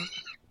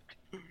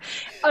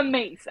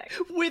 Amazing.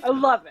 With I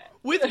love it.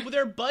 with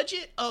their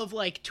budget of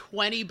like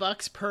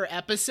 $20 per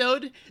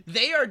episode,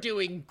 they are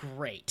doing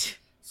great.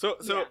 So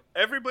Yeah.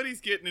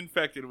 everybody's getting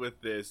infected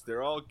with this.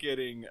 They're all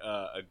getting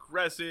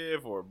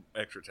aggressive or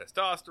extra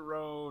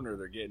testosterone, or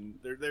they're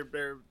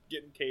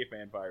getting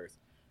caveman virus.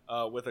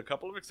 With a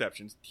couple of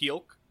exceptions.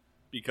 Teal'c,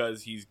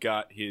 because he's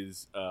got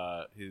his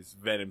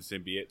venom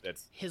symbiote.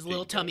 That's His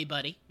little tummy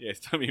buddy. Yeah, his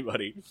tummy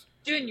buddy.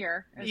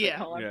 Junior, as Yeah. they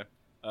call him.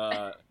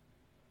 Yeah.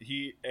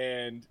 He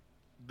and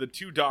the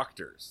 2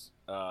 doctors,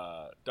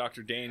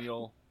 Dr.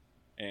 Daniel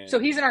and So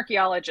he's an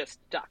archaeologist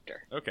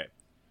doctor. okay.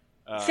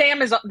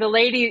 Sam is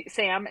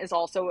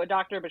also a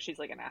doctor, but she's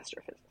like an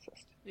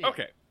astrophysicist. Yeah.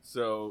 Okay.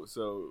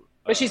 So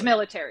But she's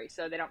military,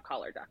 so they don't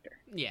call her doctor.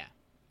 Yeah.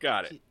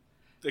 got it.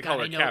 They God, call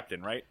I her know.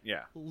 captain, right?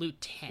 Yeah.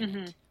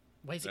 Lieutenant. Mhm.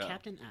 Why is it Yeah.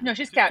 captain? No,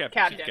 she's She's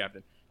captain. She's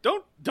captain.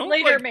 Don't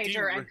Later like,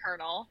 major and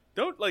colonel.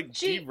 don't like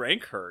She-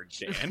 de-rank her,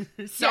 Dan.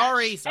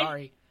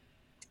 Sorry.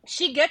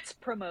 She gets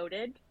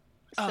promoted,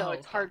 so Oh,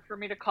 it's okay. hard for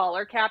me to call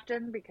her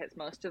captain because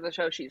most of the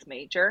show she's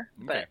major,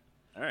 Okay.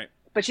 All right.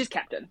 but she's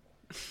captain.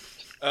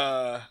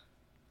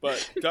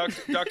 But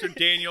Dr.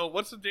 Daniel,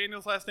 what's the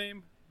Daniel's last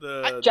name?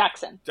 The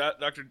Jackson.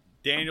 Dr.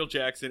 Daniel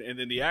Jackson, and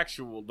then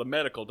the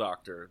medical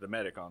doctor, the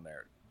medic on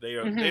there. They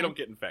don't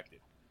get infected.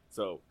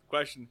 So the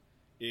question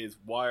is,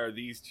 why are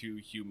these 2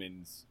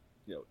 humans,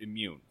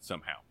 immune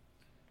somehow?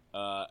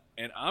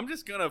 And I'm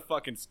just gonna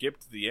fucking skip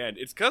to the end.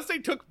 It's because they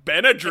took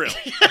Benadryl.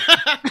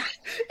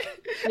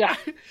 Yeah.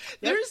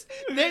 It's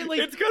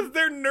Because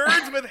they're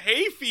nerds with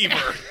hay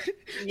fever.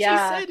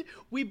 Yeah. She said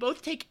we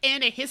both take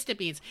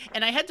antihistamines,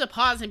 and I had to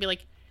pause and be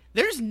like,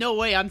 "There's no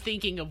way I'm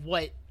thinking of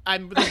what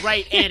I'm the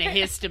right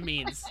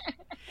antihistamines,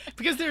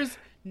 because there's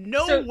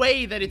no So-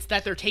 way that it's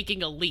that they're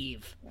taking a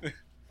leave."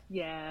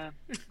 Yeah.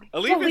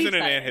 Aleve isn't an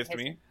not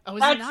antihistamine. Oh, is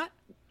That's- it not?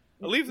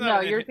 Aleve's No,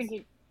 not. you're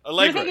thinking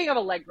Allegra. of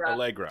Allegra.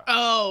 Allegra.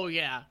 Oh,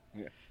 yeah.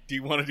 Yeah. Do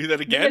you want to do that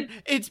again?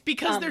 It's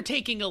because they're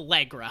taking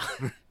Allegra.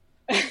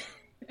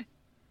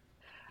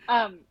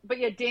 But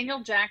yeah,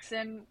 Daniel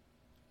Jackson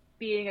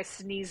being a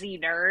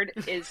sneezy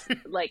nerd is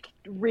like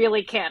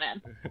really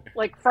canon,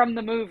 like from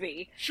the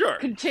movie. Sure.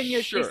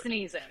 Continuously sure.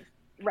 sneezing.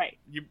 Right.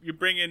 You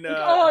bring in.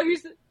 Like,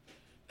 he's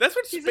That's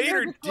what a nerd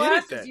Spader with did at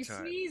glasses. that He time.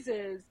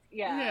 sneezes.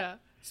 Yeah.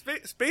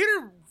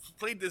 Spader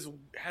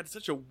had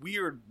such a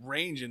weird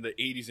range in the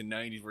 80s and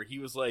 90s where he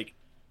was like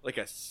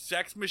a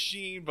sex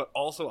machine, but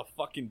also a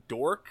fucking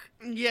dork.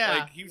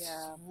 Yeah. Like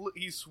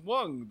he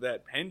swung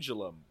that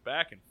pendulum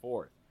back and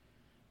forth.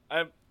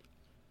 A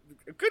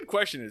good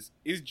question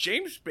is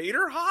James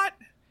Spader hot?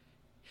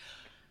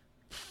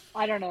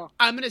 I don't know.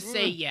 I'm going to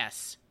say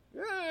yes.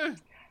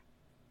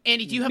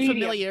 Andy, do you have Medium.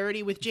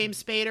 familiarity with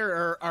James Spader,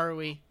 or are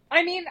we?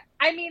 I mean,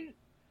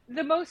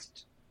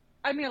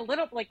 a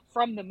little like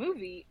from the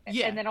movie,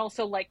 Yeah. and then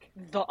also like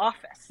The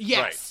Office.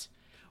 Yes.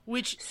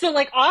 Which, So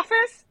like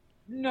Office,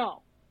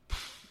 no.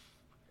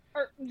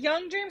 Or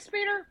young James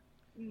Spader,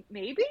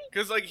 maybe.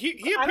 Because like he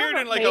I don't appeared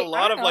know, in like mate, a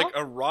lot I of don't like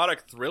know.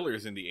 erotic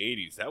thrillers in the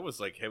 80s. That was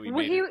like how he Well,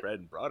 made he- his bread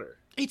and butter.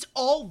 it's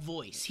all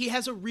voice. He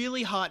has a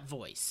really hot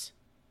voice.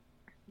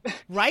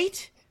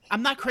 Right?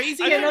 I'm not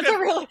crazy? Yeah, that's a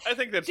really. I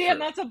think that's Dan, true.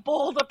 that's a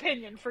bold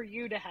opinion for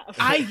you to have.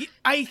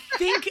 I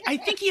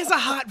think he has a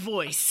hot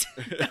voice.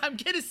 I'm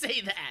gonna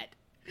say that.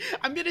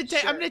 I'm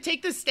gonna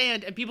take the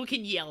stand, and people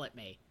can yell at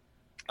me.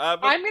 But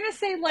I'm gonna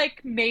say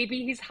like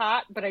maybe he's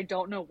hot, but I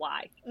don't know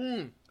why.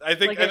 I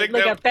think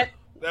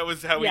that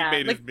was how yeah, he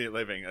made like- his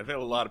living. I think a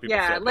lot of people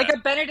Yeah, said like that.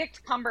 a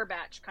Benedict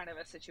Cumberbatch kind of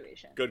a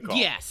situation. Good call.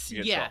 Yes,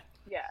 Good yeah. call.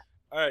 Yeah.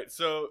 All right,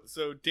 so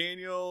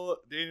Daniel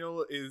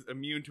is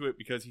immune to it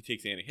because he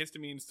takes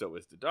antihistamines. So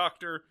is the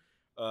doctor.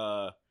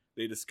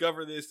 They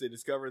discover this. They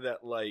discover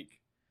that like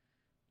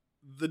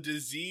the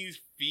disease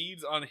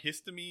feeds on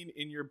histamine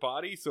in your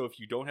body. So if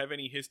you don't have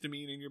any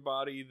histamine in your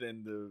body,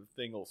 then the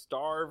thing will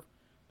starve.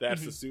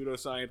 That's the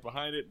pseudoscience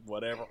behind it.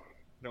 Whatever,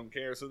 don't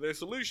care. So their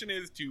solution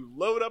is to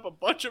load up a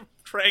bunch of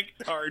trank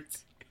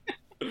darts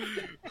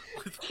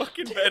with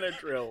fucking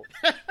Benadryl,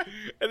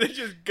 and then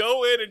just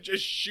go in and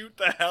just shoot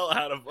the hell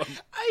out of them.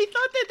 I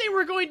thought that they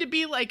were going to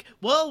be like,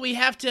 well, we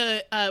have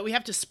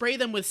to spray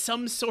them with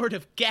some sort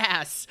of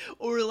gas,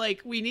 or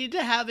like we need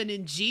to have an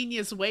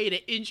ingenious way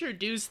to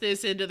introduce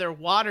this into their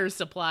water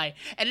supply.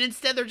 And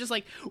instead, they're just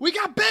like, we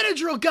got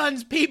Benadryl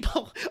guns,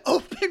 people,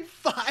 open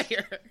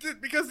fire.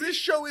 Because this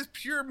show is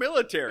pure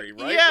military,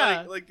 right?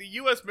 Yeah. Like the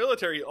U.S.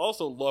 military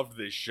also loved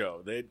this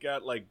show. They'd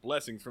got like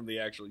blessings from the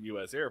actual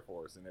U.S. Air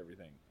Force and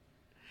everything.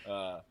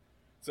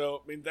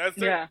 So I mean that's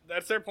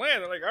their plan.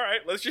 They're like, all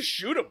right, let's just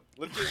shoot them.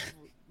 Let's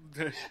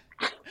just.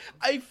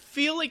 I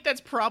feel like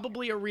that's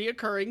probably a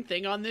reoccurring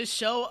thing on this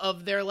show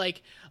of they're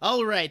like,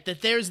 all right,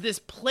 that there's this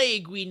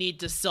plague we need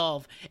to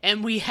solve,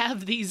 and we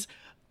have these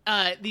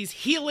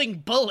healing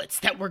bullets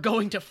that we're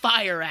going to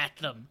fire at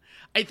them.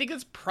 I think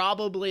it's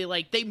probably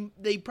like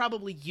they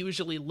probably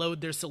usually load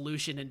their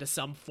solution into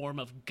some form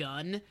of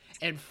gun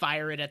and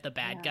fire it at the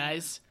bad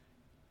guys.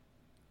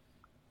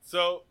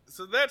 So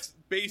that's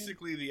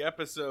basically the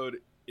episode.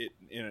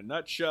 In a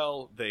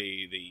nutshell,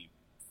 they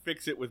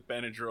fix it with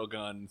Benadryl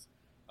guns,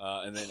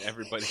 and then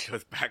everybody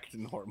goes back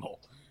to normal.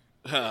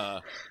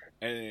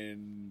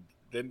 And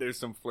then there's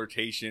some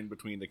flirtation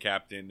between the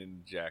captain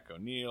and Jack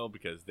O'Neill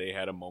because they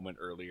had a moment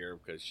earlier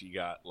because she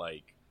got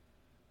like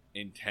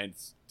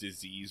intense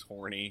disease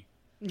horny.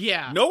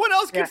 Yeah. No one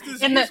else gets Yeah.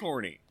 disease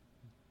horny.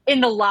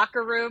 In the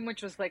locker room,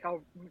 which was like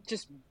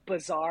just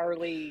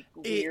bizarrely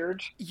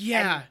weird.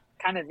 Yeah.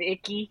 Kind of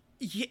icky.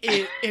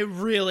 It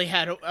really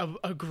had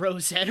a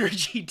gross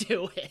energy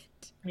to it.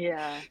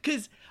 Yeah.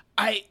 Because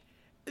I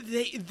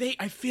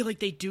feel like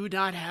they do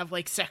not have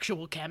like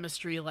sexual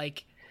chemistry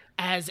like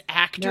as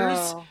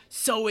actors, No.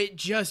 so it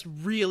just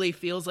really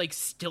feels like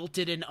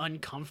stilted and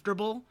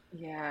uncomfortable.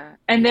 Yeah.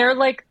 And they're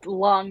like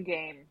long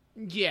game.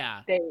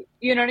 Yeah.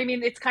 You know what I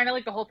mean? It's kind of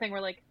like the whole thing where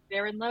like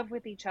they're in love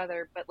with each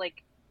other, but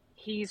like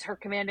he's her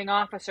commanding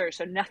officer,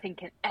 so nothing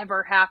can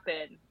ever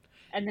happen.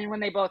 And then when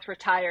they both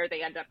retire,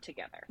 they end up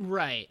together.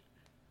 Right.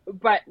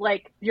 But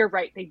like you're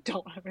right, they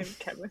don't have any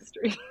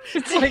chemistry.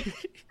 It's like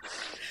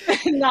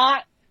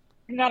not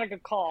a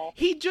good call.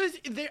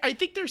 I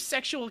think their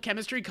sexual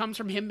chemistry comes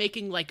from him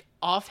making like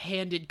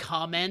offhanded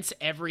comments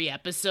every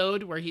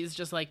episode where he's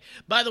just like,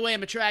 by the way,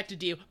 I'm attracted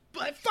to you,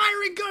 but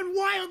firing gun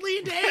wildly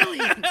into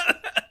aliens.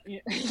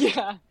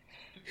 Yeah.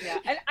 Yeah.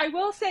 And I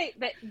will say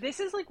that this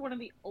is like one of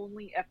the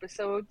only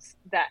episodes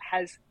that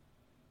has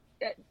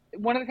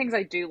one of the things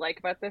I do like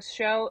about this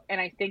show, and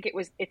I think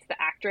it's the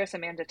actress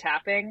Amanda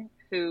Tapping,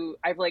 who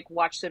I've like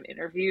watched some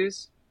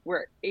interviews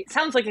where it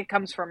sounds like it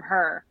comes from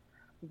her,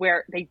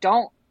 where they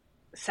don't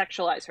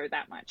sexualize her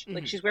that much.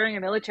 Like she's wearing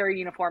a military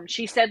uniform.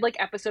 She said like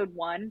episode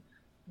 1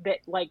 that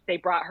like they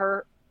brought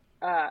her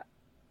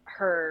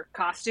her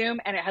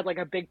costume and it had like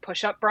a big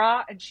push-up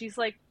bra, and she's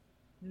like,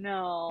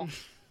 no,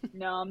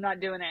 I'm not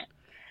doing it.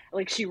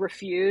 Like, she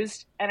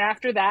refused. And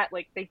after that,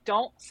 like, they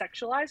don't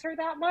sexualize her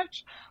that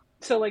much.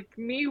 So, like,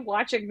 me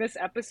watching this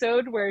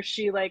episode where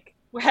she, like,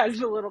 has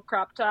the little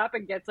crop top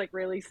and gets, like,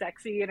 really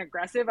sexy and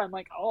aggressive, I'm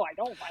like, oh, I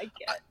don't like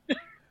it.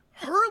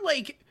 Don't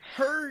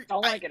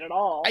like it at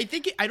all. I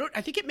think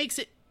it makes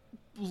it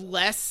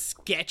less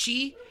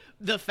sketchy.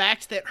 The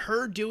fact that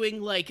her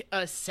doing, like,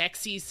 a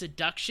sexy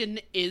seduction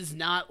is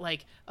not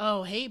like,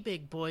 oh, hey,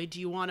 big boy, do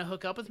you want to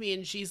hook up with me?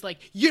 And she's like,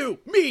 you,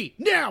 me,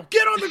 now,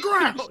 get on the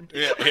ground.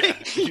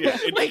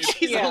 Like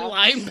she's a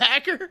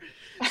linebacker.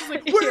 She's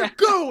like, we're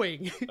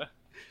going.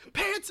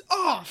 Pants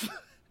off.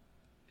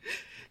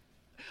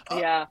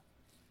 Yeah.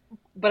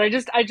 But I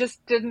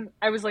just didn't,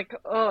 I was like,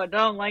 oh, I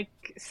don't like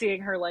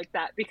seeing her like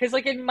that. Because,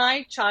 like, in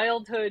my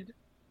childhood,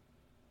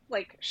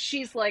 like,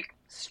 she's, like,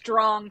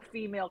 strong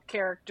female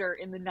character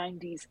in the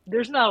 90s.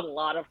 There's not a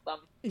lot of them.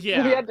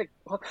 Yeah. We had to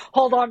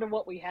hold on to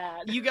what we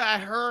had. You got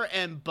her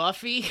and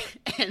Buffy,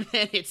 and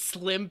then it's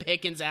slim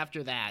pickings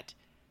after that.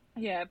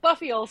 Yeah,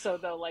 Buffy also,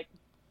 though, like,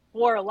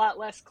 wore a lot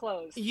less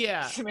clothes.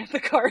 Yeah. Samantha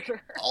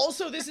Carter.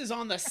 Also, this is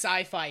on the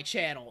Sci-Fi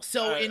Channel.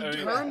 So in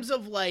terms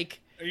of,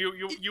 like...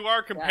 You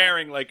are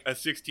comparing, like, a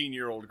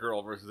 16-year-old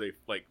girl versus a,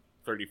 like,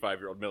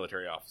 35-year-old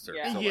military officer.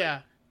 Yeah. So,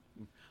 like,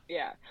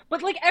 Yeah.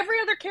 But, like, every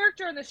other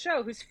character in the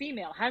show who's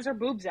female has her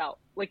boobs out.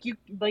 Like you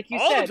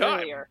all said the time.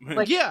 earlier.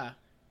 Like, yeah.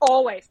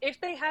 always. If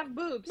they have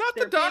boobs, Not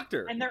they're the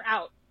Doctor. big and they're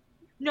out.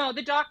 No,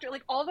 the Doctor,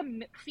 like, all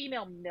the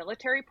female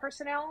military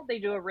personnel, they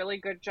do a really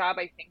good job,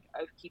 I think,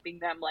 of keeping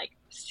them, like,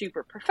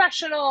 super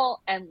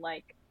professional and,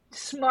 like,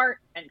 smart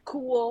and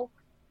cool.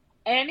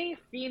 Any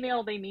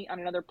female they meet on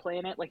another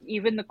planet, like,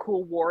 even the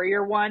cool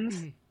warrior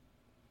ones,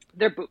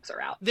 their boobs are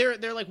out.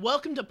 They're like,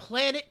 welcome to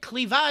planet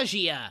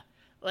Cleavagia.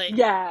 Like,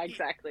 yeah,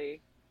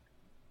 exactly.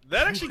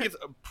 That actually gets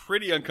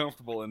pretty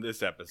uncomfortable in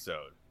this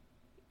episode.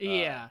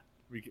 Yeah.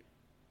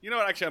 You know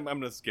what? Actually, I'm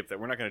going to skip that.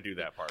 We're not going to do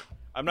that part.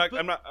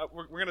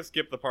 We're going to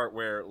skip the part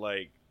where,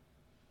 like,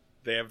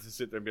 they have to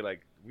sit there and be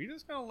like, we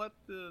just going to let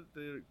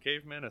the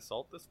caveman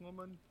assault this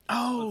woman?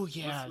 Oh,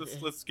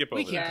 Let's skip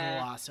over that. We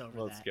can gloss over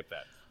that. Let's skip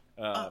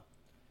that.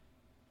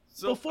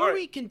 Before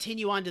we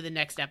continue on to the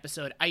next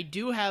episode, I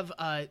do have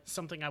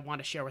something I want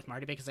to share with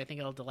Marty because I think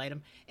it'll delight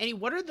him. Annie,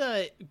 what are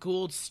the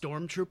Gould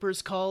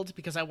stormtroopers called?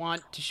 Because I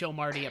want to show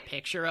Marty a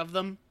picture of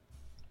them.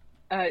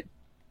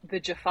 The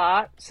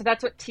Jaffa. So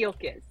that's what Teal'c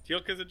is.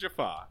 Teal'c is a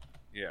Jaffa.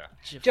 Yeah.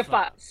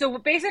 Jaffa. So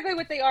basically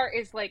what they are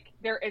is, like,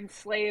 they're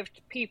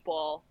enslaved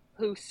people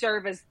who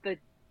serve as the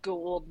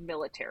Gould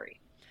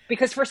military.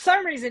 Because for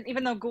some reason,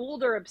 even though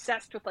Gould are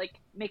obsessed with, like,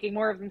 making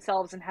more of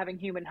themselves and having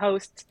human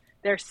hosts,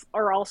 there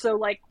are also,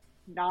 like,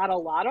 not a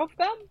lot of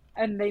them.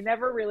 And they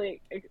never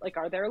really, like,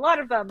 are there a lot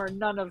of them or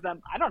none of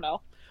them? I don't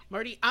know.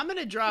 Marty, I'm going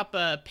to drop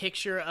a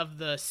picture of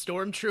the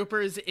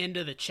stormtroopers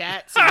into the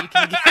chat so you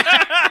can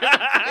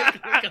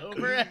click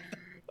over it.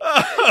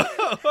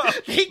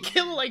 They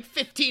kill, like,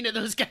 15 of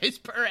those guys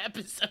per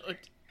episode.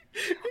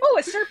 Oh,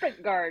 a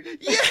serpent guard.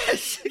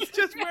 Yes! He's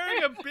just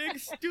wearing a big,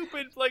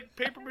 stupid, like,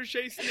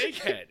 papier-mâché snake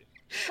head.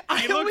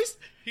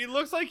 He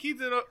looks like he's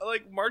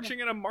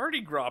marching in a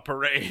Mardi Gras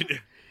parade.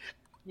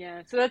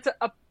 Yeah, so that's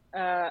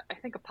I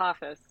think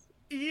Apophis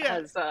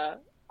has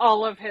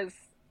all of his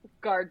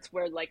guards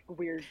wear, like,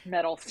 weird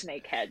metal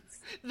snake heads.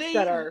 They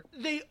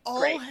all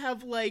great.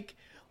 have like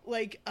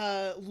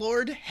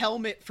Lord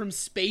Helmet from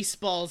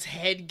Spaceballs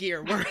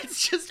headgear where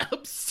it's just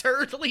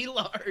absurdly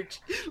large.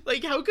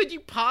 Like, how could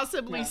you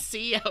possibly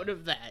see out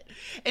of that?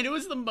 And it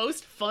was the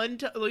most fun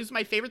it was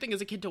my favorite thing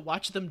as a kid to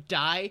watch them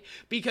die,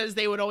 because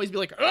they would always be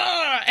like,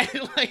 "Ugh!"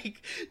 and,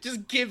 like,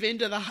 just give in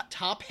to the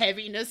top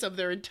heaviness of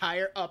their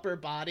entire upper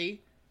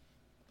body.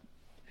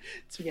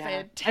 It's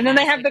fantastic. And then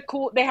they have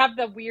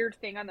the weird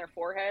thing on their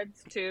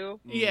foreheads too.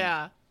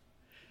 Yeah.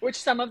 Which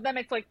some of them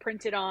it's, like,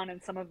 printed on,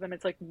 and some of them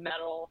it's, like,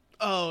 metal.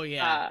 Oh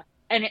yeah.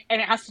 And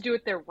it has to do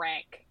with their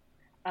rank.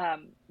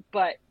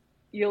 But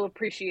you'll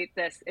appreciate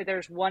this.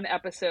 There's one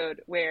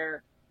episode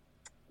where,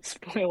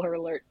 spoiler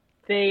alert,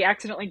 they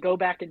accidentally go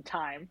back in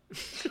time.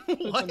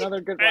 That's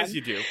another good one. As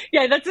you do.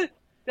 Yeah,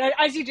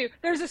 as you do.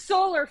 There's a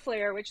solar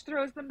flare which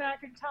throws them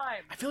back in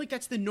time. I feel like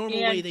that's the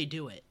normal way they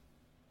do it.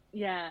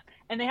 Yeah,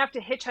 and they have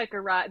to hitchhike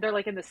a ride. They're,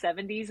 like, in the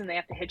 70s, and they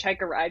have to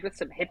hitchhike a ride with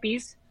some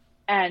hippies.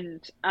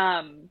 And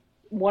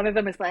one of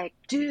them is like,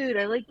 dude,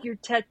 I like your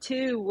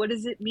tattoo. What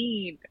does it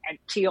mean? And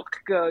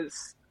Teal'c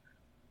goes,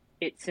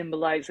 it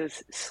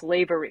symbolizes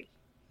slavery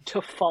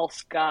to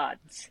false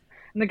gods.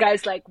 And the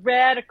guy's like,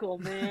 radical,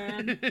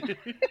 man.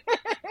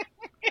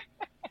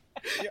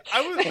 Yeah,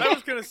 I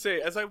was going to say,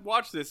 as I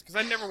watched this, because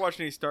I never watched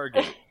any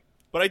Stargate,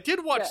 but I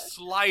did watch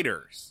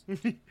Sliders.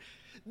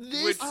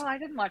 I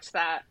didn't watch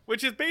that.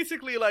 Which is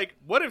basically like,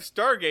 what if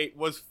Stargate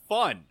was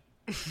fun?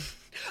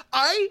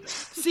 I'm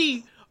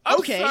sorry,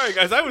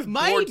 guys. I was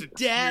bored to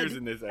tears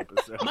in this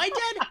episode. My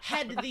dad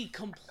had the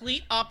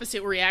complete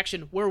opposite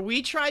reaction, where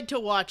we tried to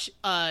watch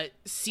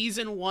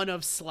season 1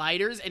 of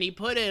Sliders, and he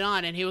put it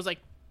on, and he was like,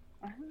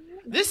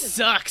 this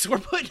sucks. We're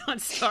putting on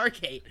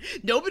Stargate.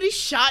 Nobody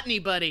shot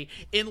anybody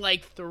in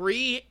like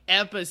 3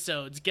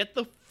 episodes. Get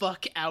the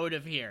fuck out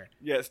of here.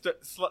 Yeah,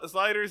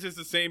 Sliders is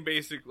the same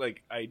basic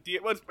like idea.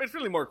 Well, it's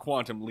really more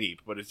Quantum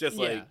Leap, but it's just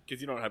like because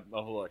you don't have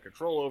a whole lot of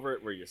control over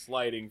it, where you're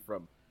sliding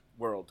from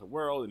world to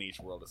world, and each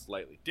world is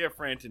slightly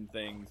different and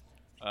things,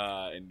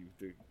 and you have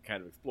to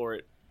kind of explore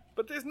it.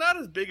 But there's not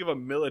as big of a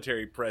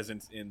military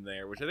presence in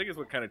there, which I think is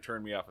what kind of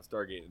turned me off of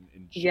Stargate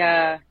in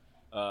general.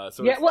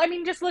 Well, I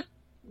mean, just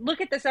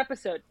look at this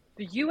episode.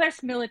 The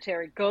U.S.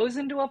 military goes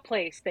into a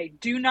place they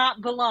do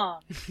not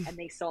belong, and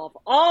they solve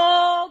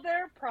all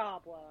their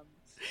problems.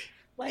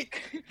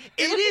 Like,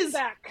 it is.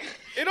 Back.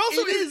 It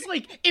also is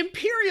like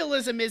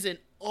imperialism isn't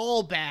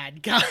all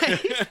bad,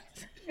 guys.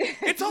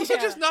 It's also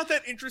just not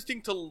that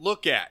interesting to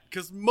look at,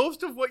 because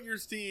most of what you're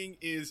seeing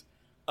is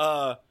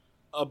a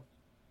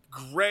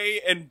gray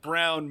and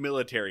brown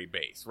military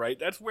base, right?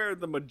 That's where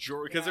the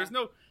majority, because there's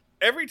no,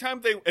 every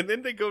time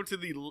then they go to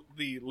the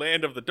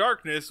land of the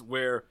darkness,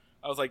 where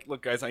I was like,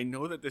 look guys, I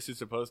know that this is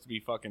supposed to be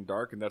fucking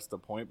dark and that's the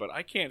point, but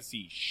I can't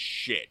see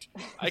shit.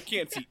 I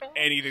can't see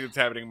anything that's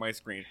happening on my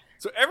screen.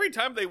 So every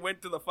time they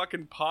went to the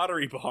fucking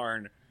pottery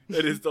barn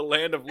that is the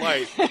land of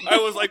light, I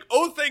was like,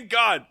 oh thank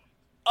God,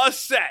 a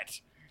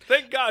set.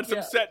 Thank God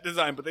some set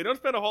design, but they don't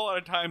spend a whole lot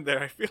of time there.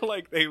 I feel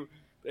like they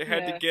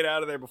had to get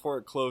out of there before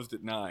it closed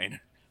at 9.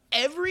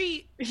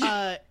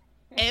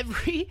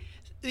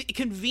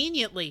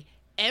 Conveniently,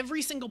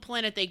 every single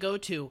planet they go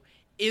to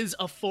is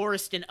a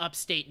forest in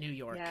upstate New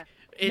York. Yeah.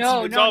 It's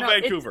all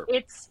Vancouver.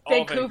 It's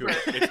all Vancouver.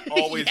 It's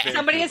always Vancouver.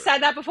 Somebody has said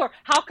that before.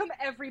 How come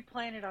every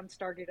planet on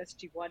Stargate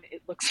SG-1,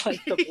 it looks like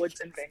the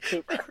woods in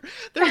Vancouver?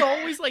 They're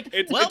always like,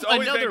 it's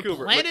always another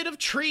Vancouver. planet of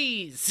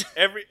trees.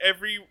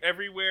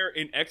 Everywhere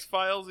in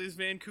X-Files is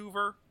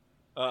Vancouver.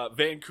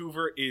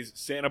 Vancouver is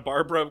Santa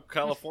Barbara,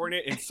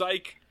 California. In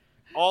Psych,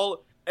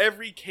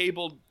 every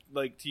cable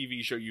like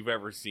TV show you've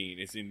ever seen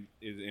is in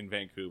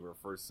Vancouver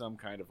for some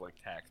kind of like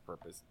tax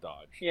purpose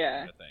dodge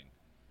kind of thing.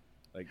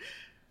 Like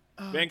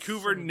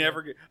Vancouver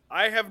never.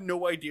 I have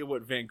no idea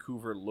what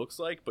Vancouver looks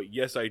like, but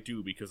yes, I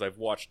do because I've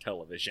watched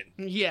television.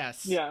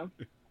 Yes. Yeah.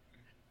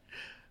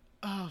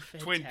 Oh,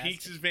 fantastic. Twin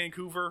Peaks is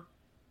Vancouver.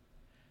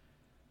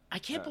 I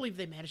can't believe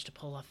they managed to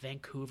pull off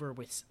Vancouver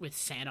with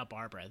Santa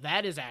Barbara.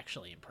 That is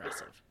actually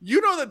impressive.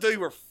 You know that they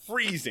were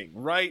freezing,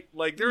 right?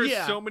 Like there are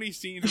so many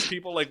scenes of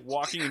people like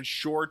walking in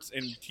shorts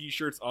and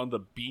t-shirts on the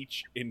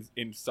beach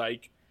in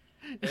Psych.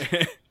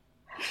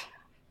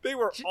 They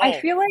were all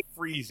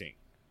freezing.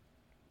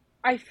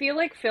 I feel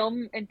like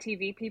film and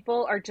TV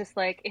people are just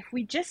like, if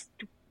we just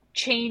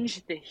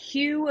change the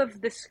hue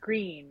of the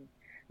screen,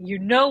 you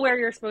know where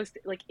you're supposed to,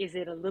 like, is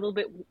it a little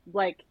bit,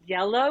 like,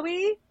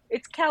 yellowy?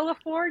 It's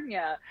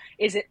California.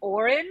 Is it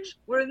orange?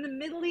 We're in the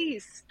Middle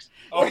East.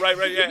 Oh, right,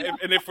 yeah.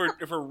 And if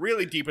we're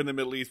really deep in the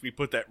Middle East, we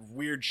put that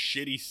weird,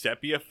 shitty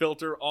sepia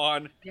filter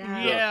on.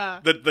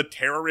 Yeah. The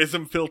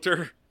terrorism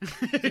filter.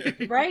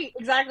 Right,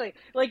 exactly.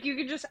 Like, you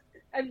could just,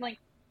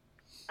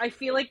 I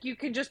feel like you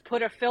can just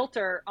put a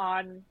filter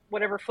on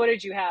whatever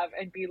footage you have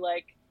and be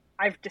like,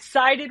 I've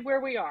decided where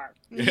we are.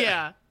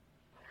 Yeah.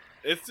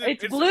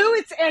 It's blue,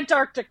 it's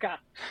Antarctica.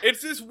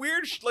 It's this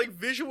weird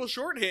visual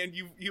shorthand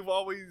you've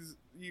always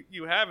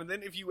you have, and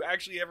then if you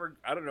actually ever,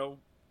 I don't know,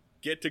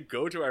 get to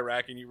go to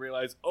Iraq and you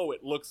realize, oh,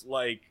 it looks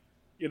like,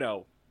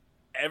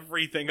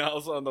 everything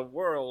else on the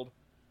world.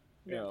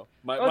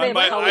 My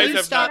eyes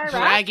have stop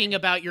bragging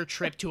about your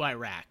trip to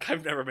Iraq.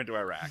 I've never been to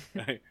Iraq.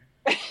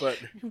 But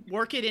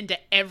work it into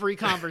every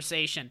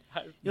conversation.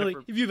 If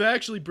you've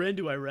actually been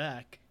to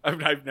Iraq.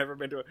 I've never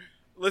been to it.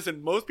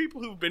 Listen, most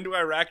people who've been to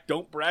Iraq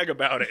don't brag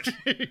about it.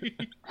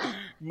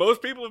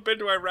 Most people who've been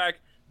to Iraq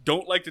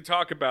don't like to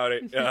talk about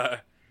it,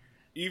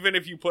 even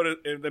if you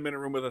put them in a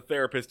room with a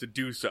therapist to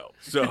do so.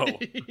 So,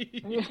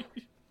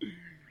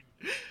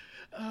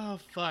 oh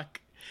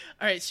fuck!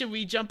 All right, should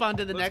we jump on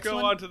to the next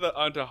one? Let's go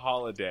on to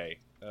Holiday.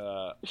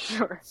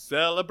 Sure.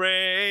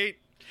 Celebrate.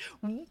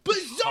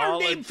 Bizarre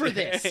Holiday. Name for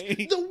this.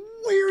 The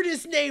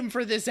weirdest name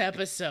for this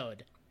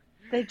episode.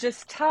 They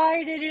just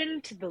tied it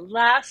into the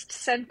last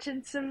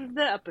sentence of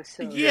the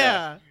episode.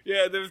 Yeah,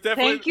 there's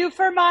definitely... Thank you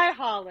for my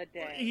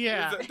holiday.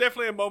 Yeah. There's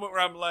definitely a moment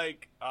where I'm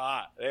like,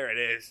 there it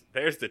is.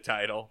 There's the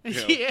title.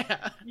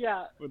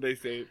 Yeah. When they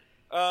say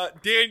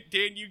Dan,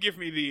 you give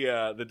me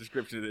the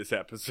description of this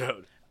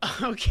episode.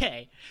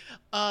 Okay.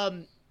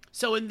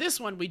 So in this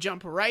one, we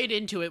jump right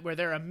into it where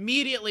they're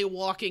immediately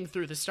walking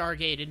through the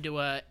Stargate into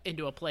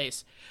a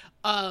place.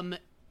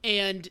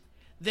 And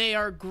they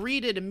are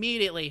greeted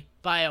immediately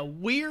by a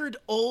weird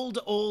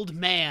old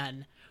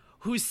man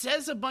who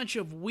says a bunch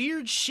of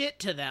weird shit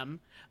to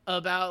them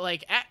about,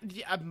 like,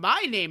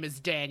 my name is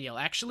Daniel.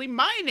 Actually,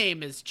 my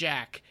name is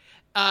Jack.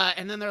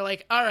 And then they're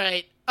like, all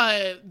right,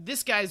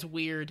 this guy's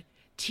weird.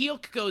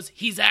 Teal'c goes,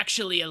 he's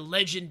actually a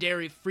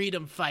legendary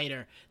freedom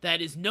fighter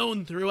that is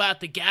known throughout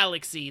the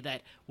galaxy,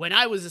 that when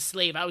I was a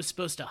slave, I was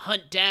supposed to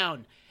hunt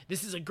down.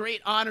 This is a great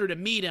honor to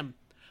meet him.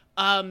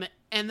 And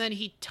then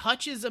he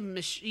touches a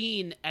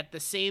machine at the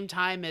same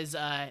time as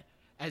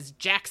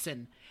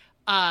Jackson.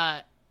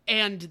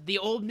 and the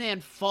old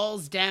man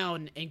falls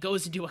down and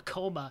goes into a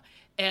coma,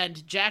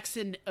 and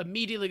Jackson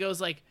immediately goes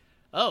like,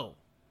 "Oh,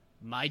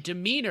 my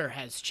demeanor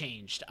has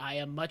changed. I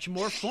am much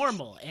more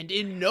formal and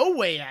in no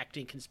way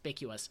acting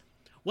conspicuous.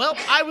 Well,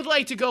 I would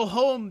like to go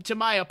home to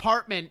my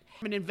apartment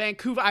in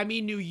Vancouver,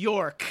 New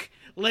York.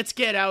 Let's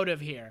get out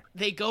of here."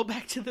 They go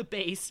back to the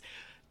base,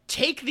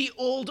 take the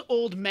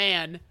old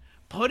man,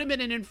 put him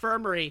in an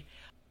infirmary,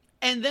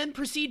 and then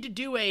proceed to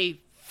do a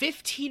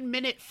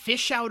 15-minute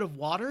fish out of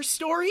water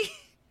story.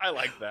 I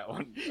like that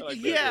one. I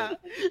like that Yeah,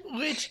 one.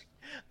 which,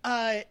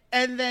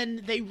 and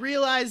then they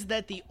realize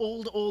that the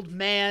old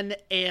man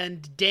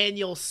and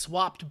Daniel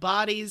swapped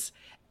bodies,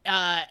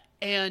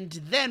 and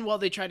then while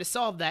they try to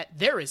solve that,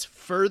 there is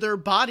further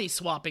body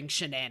swapping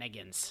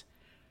shenanigans.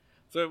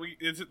 So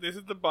this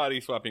is the body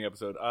swapping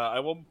episode. I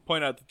will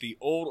point out that the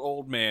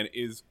old man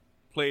is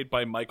played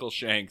by Michael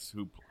Shanks,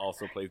 who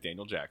also plays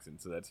Daniel Jackson.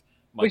 So that's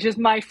which is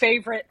my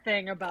favorite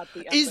thing about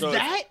the episode. Is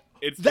that?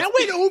 It's That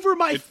went over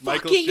my it's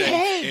Michael fucking Shanks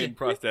head. in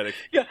prosthetics.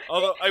 Yeah.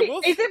 Although I will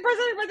Is it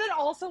present, but then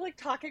also like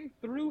talking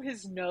through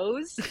his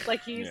nose,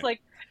 like he's Yeah.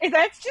 like,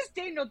 that's just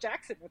Daniel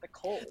Jackson with a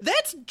cold.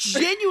 That's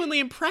genuinely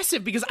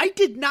impressive because I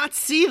did not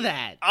see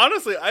that.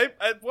 honestly,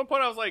 at one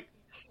point I was like,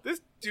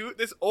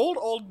 this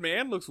old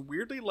man looks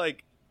weirdly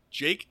like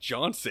Jake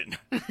Johnson.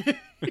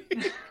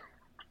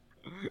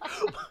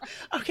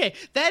 Okay,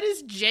 that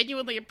is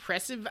genuinely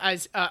impressive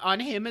as on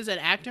him as an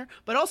actor,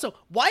 but also,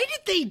 why did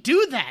they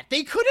do that?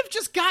 They could have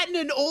just gotten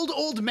an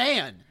old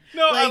man.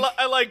 No, Like-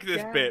 I like this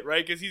Yeah. bit,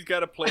 right? Because he's got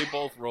to play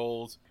both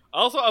roles.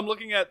 Also, I'm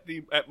looking at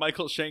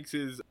Michael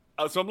Shanks's.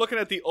 So I'm looking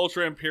at the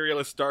Ultra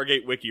Imperialist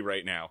Stargate wiki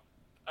right now.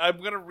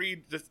 I'm gonna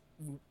read just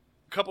a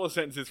couple of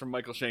sentences from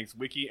Michael Shanks'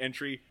 wiki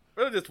entry.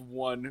 Really, just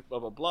one. Blah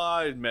blah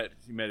blah. He met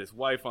his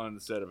wife on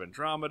the set of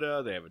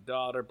Andromeda. They have a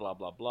daughter. Blah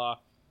blah blah.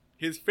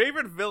 His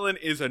favorite villain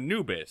is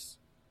Anubis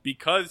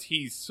because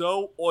he's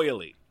so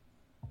oily.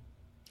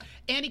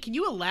 Annie, can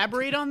you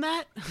elaborate on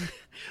that?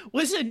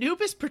 Was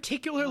Anubis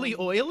particularly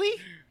oily?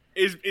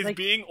 Is Like,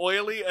 being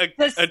oily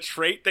does- a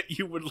trait that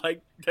you would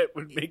like, that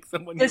would make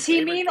someone? Does your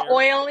he favorite mean character?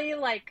 oily?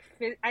 Like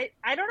I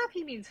don't know if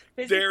he means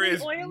physically There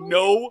is oily.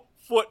 no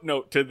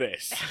footnote to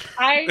this.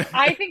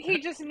 I think he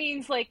just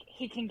means like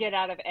he can get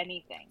out of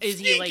anything. Is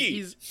he like Sneaky.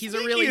 he's a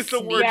Sneaky really is the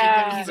sneaky, word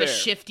to he's use a there.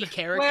 shifty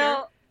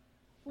character?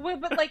 Well,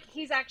 but like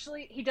he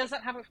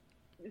doesn't have a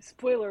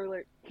spoiler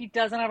alert. He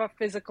doesn't have a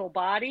physical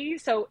body,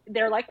 so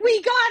they're like,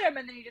 "We got him,"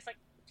 and then he just like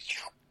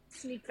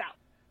sneaks out.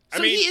 so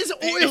I mean, he is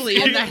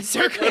oily in that he's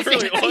quite circumstance.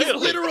 literally He's oily.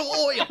 literal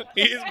oil.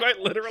 He is quite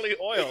literally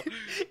oil.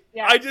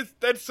 Yeah,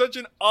 That's such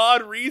an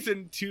odd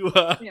reason to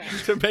Yeah.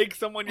 to make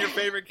someone your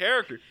favorite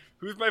character.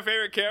 Who's my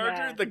favorite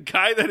character? Yeah. The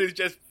guy that is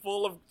just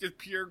full of just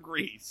pure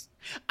grease.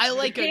 I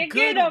like a Can't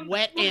good get him.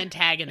 wet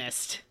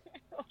antagonist.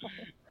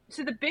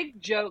 So the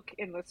big joke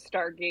in the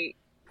Stargate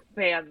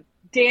fan,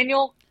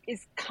 Daniel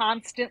is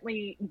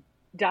constantly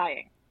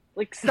dying.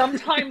 Like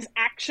sometimes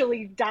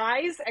actually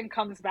dies and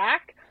comes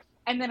back,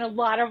 and then a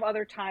lot of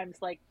other times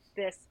like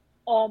this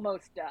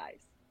almost dies.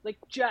 Like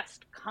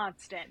just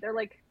constant. They're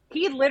like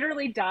he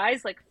literally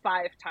dies like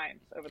 5 times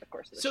over the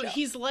course of the So show.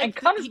 he's like and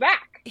comes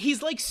back.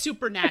 He's like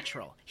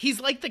Supernatural. He's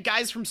like the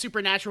guys from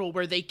Supernatural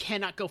where they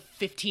cannot go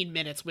 15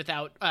 minutes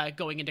without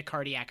going into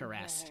cardiac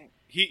arrest. Right.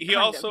 He Kind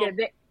of. also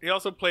Yeah, he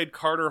also played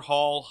Carter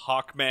Hall,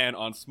 Hawkman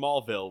on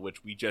Smallville,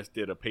 which we just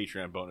did a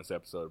Patreon bonus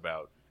episode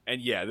about. And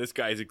yeah, this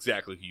guy is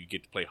exactly who you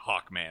get to play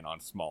Hawkman on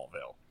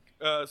Smallville.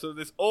 So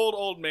this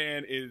old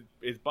man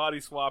is body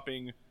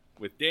swapping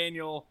with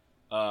Daniel.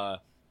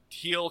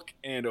 Teal'c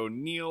and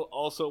O'Neill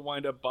also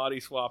wind up body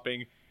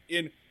swapping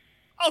in,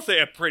 I'll say,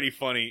 a pretty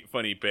funny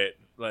bit.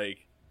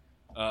 Like,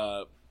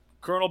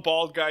 Colonel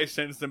Bald Guy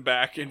sends them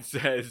back and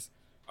says,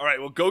 "All right,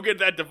 well, go get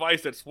that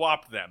device that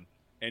swapped them."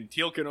 And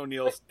Teal'c and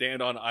O'Neill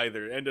stand on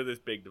either end of this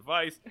big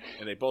device,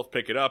 and they both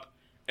pick it up,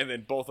 and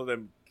then both of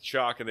them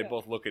shock, and they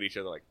both look at each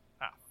other like,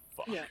 "Ah,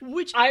 fuck." Yeah.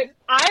 Which I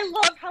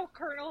love how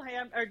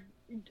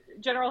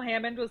General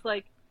Hammond was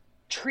like,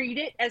 treat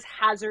it as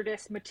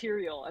hazardous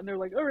material, and they're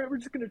like, all right, we're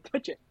just gonna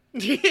touch it.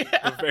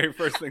 yeah. The very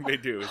first thing they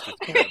do is just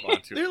grab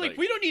onto They're it. like,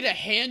 we don't need a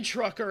hand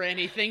truck or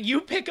anything. You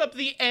pick up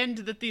the end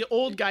that the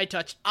old guy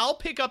touched. I'll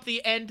pick up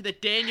the end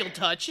that Daniel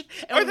touched,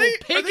 and Are we'll they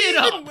pick it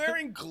even up.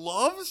 wearing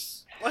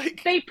gloves?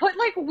 Like, They put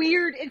like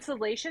weird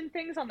insulation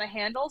things on the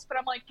handles, but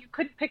I'm like, you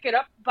couldn't pick it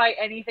up by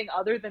anything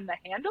other than the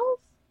handles.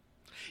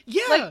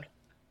 Yeah. Like,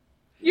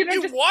 you know,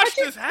 you just watched touch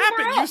it this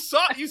happen.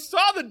 somewhere You else.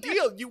 saw the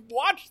deal. You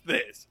watched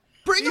this.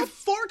 Bring a these-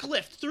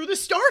 forklift through the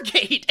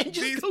Stargate and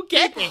just These go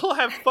get people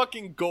have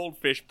fucking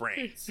goldfish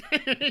brains.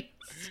 it.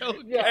 So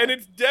Yeah. And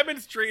it's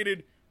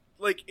demonstrated,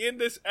 like, in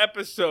this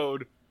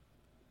episode,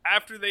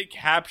 after they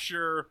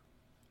capture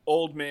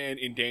Old Man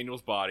in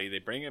Daniel's body, they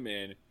bring him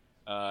in,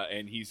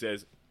 and he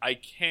says, I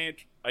can't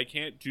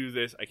do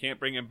this. I can't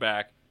bring him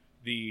back.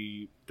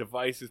 The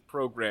device is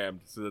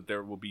programmed so that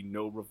there will be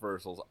no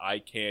reversals. I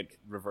can't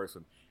reverse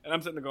him. And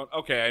I'm sitting there going,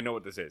 okay, I know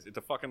what this is. It's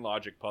a fucking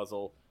logic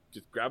puzzle.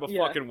 Just grab a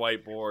Yeah. fucking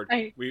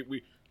whiteboard.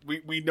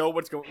 We know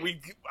what's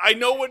going. I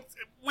know what.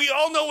 We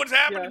all know what's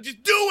happening. Yeah.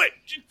 Just do it.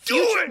 Just do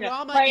it.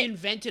 Futurama Right.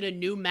 invented a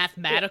new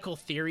mathematical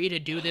theory to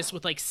do this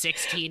with like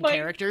 16 Like-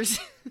 characters.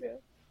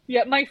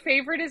 Yeah, my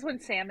favorite is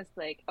when Sam is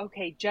like,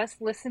 "Okay, just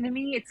listen to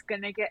me. It's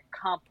gonna get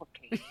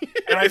complicated."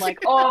 And I'm like,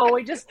 "Oh,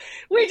 we just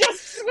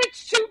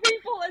switched two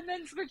people and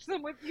then switched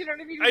them with, you know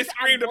what I mean?" I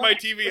screamed at my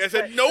TV. I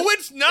said, "No,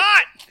 it's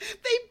not."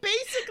 They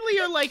basically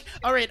are like,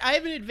 all right, I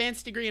have an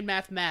advanced degree in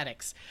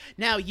mathematics.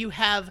 Now you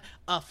have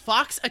a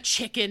fox, a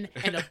chicken,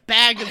 and a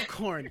bag of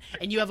corn,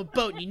 and you have a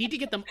boat, and you need to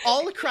get them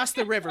all across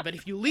the river. But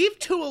if you leave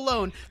two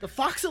alone, the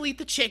fox will eat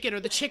the chicken, or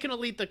the chicken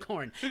will eat the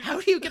corn.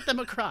 How do you get them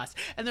across?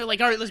 And they're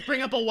like, all right, let's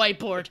bring up a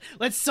whiteboard.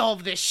 Let's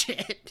solve this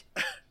shit.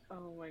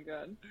 Oh my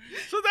god.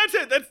 So that's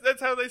it. That's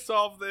how they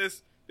solve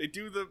this.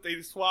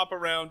 They swap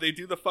around. They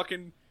do the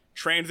fucking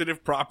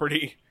transitive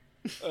property.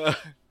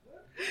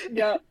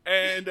 Yeah.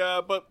 And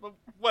but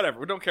whatever.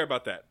 We don't care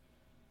about that.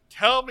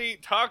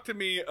 Talk to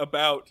me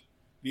about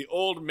the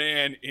old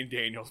man in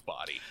Daniel's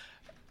body.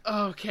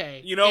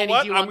 Okay. You know Andy,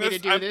 what? Do you want me to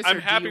do this? I'm or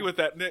do happy you- with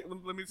that.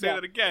 Let me say Yeah.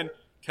 that again.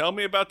 Tell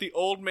me about the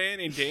old man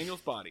in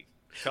Daniel's body.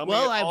 Tell me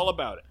Well, all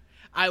about it.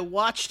 I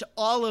watched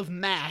all of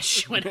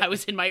MASH when I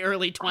was in my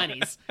early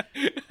 20s.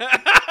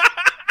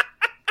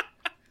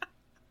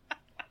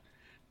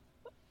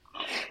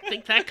 I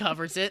think that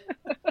covers it.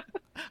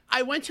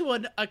 I went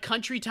to a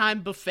Country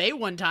Time buffet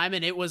one time,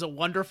 and it was a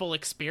wonderful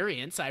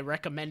experience. I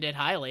recommend it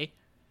highly.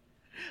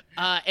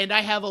 And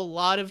I have a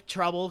lot of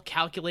trouble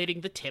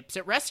calculating the tips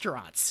at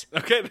restaurants.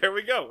 Okay, there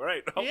we go.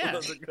 Right. All Yeah.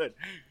 those are good.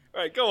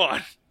 All right, go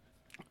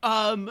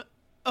on.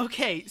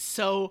 Okay,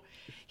 so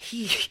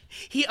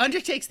he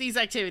undertakes these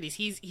activities.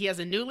 He has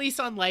a new lease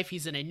on life.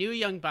 He's in a new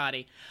young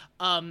body.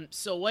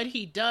 So what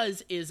he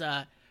does is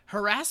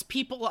harass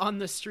people on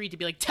the street to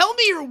be like, tell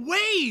me your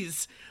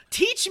ways!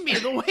 Teach me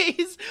the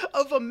ways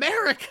of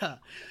America!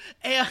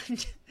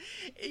 And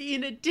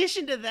in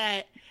addition to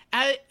that,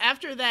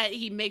 after that,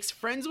 he makes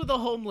friends with a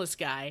homeless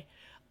guy,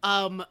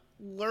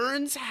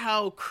 learns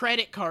how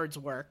credit cards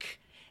work,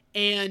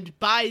 and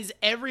buys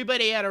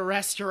everybody at a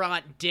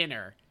restaurant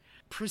dinner.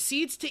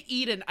 Proceeds to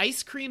eat an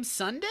ice cream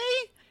sundae,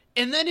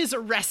 and then is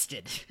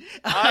arrested.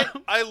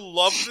 I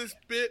love this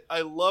bit.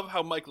 I love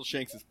how Michael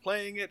Shanks is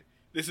playing it.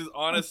 This is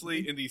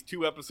honestly, in these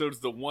two episodes,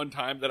 the one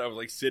time that I was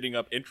like sitting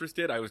up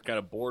interested. I was kind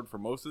of bored for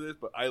most of this,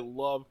 but I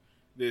love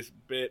this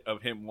bit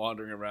of him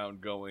wandering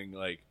around going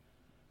like,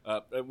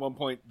 at one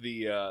point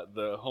the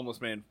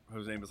homeless man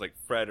whose name is like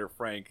Fred or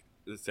Frank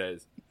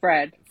says,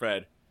 Fred.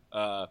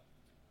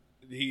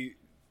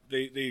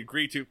 they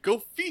agree to go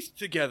feast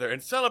together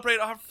and celebrate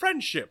our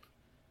friendship.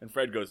 And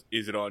Fred goes,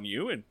 is it on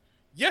you? And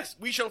yes,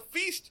 we shall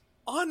feast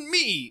on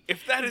me,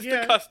 if that is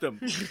the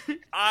custom.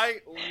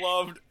 I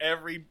loved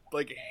every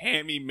like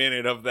hammy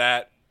minute of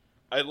that.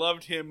 I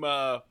loved him,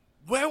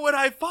 where would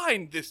I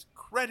find this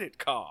credit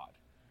card?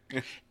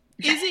 Is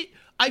it?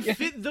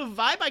 The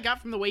vibe I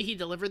got from the way he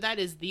delivered that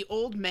is the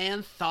old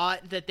man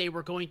thought that they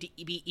were going to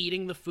be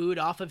eating the food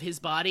off of his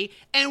body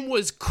and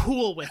was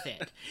cool with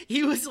it.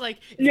 He was like,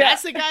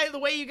 that's the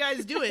way you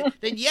guys do it,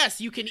 then yes,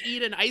 you can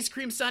eat an ice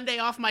cream sundae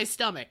off my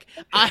stomach.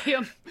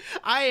 I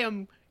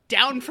am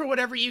down for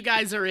whatever you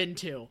guys are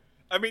into.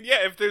 I mean,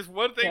 yeah, if there's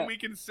one thing we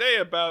can say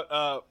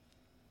about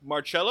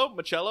Marcello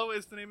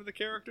is the name of the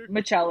character?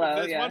 Machello,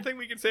 If there's one thing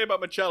we can say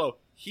about Machello,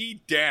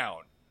 he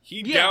down.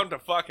 Down to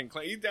fucking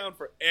claim. He's down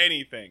for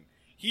anything.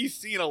 He's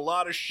seen a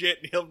lot of shit,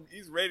 and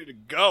he's ready to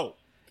go.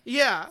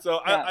 Yeah.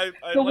 So I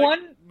The like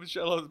one-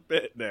 Machello's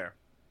bit there.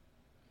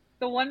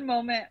 The one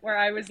moment where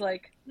I was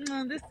like,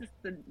 no, this is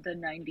the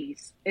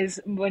 90s, is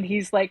when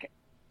he's like,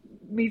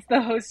 meets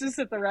the hostess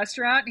at the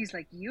restaurant, and he's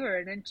like, you are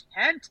an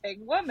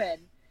enchanting woman.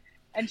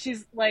 And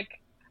she's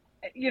like,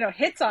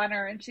 hits on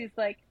her, and she's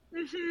like,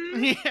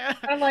 mm-hmm. Yeah.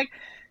 I'm like,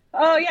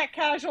 oh yeah,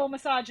 casual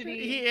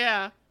misogyny.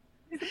 Yeah.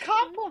 It's a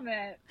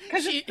compliment,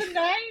 because it's the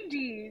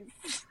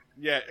 90s.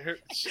 Yeah.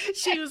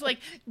 She was like,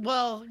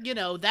 well,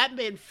 that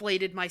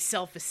inflated my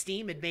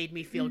self-esteem and made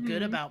me feel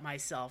good about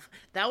myself.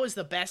 That was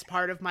the best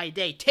part of my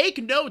day.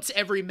 Take notes,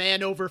 every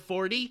man over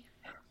 40.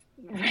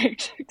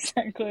 Right,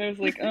 exactly. I was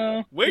like,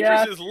 oh,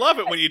 Waitresses love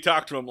it when you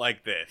talk to them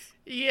like this.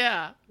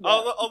 Yeah.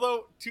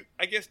 Although,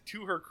 I guess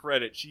to her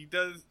credit, she's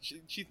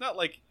not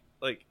like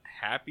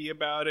happy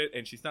about it,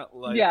 and she's not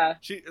like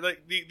she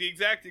like the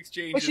exact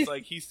exchange is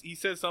like he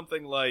says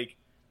something like,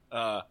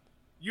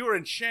 you are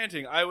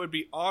enchanting. I would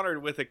be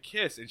honored with a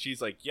kiss. And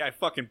she's like, yeah, I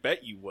fucking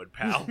bet you would,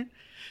 pal.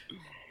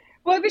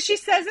 Well, but she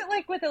says it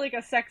like with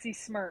a sexy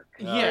smirk.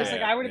 Yeah.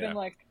 Like I would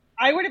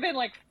have been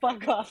like,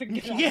 fuck off and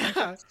get out of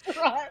the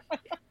restaurant.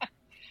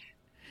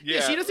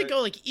 Yeah, she doesn't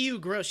go like, ew,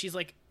 gross. She's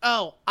like,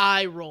 oh,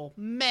 eye roll,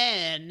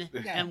 men,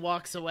 and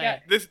walks away. Yeah.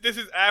 This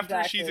is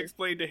after she's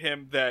explained to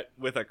him that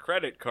with a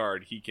credit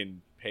card, he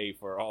can pay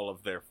for all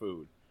of their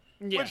food.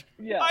 Yeah. Which,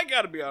 I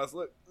gotta be honest,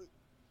 look,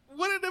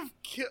 would it have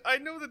I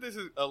know that this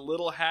is a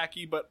little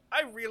hacky, but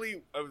I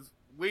was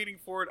waiting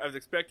for it. I was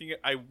expecting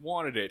it. I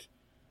wanted it.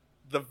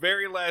 The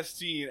very last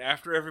scene,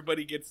 after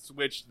everybody gets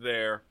switched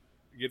there,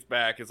 gets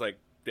back, is like,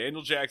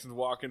 Daniel Jackson's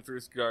walking through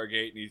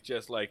Stargate, and he's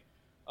just like,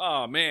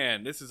 "Oh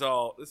man, this is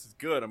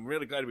good. I'm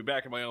really glad to be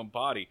back in my own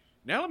body.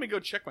 Now let me go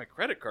check my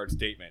credit card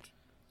statement."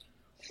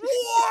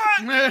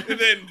 What? And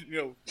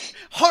then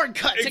hard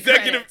cut.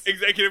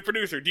 Executive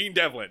producer Dean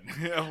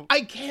Devlin.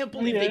 I can't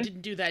believe they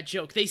didn't do that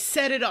joke. They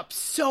set it up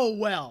so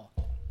well.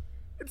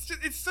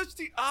 It's such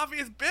the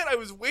obvious bit. I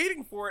was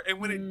waiting for it,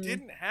 and when it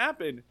didn't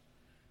happen,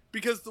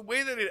 because the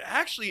way that it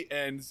actually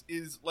ends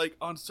is like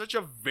on such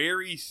a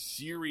very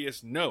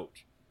serious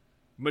note.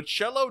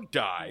 Machello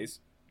dies,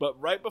 but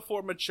right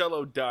before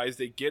Machello dies,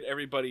 they get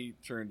everybody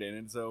turned in,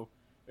 and so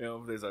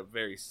there's a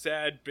very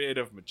sad bit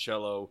of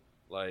Machello,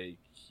 like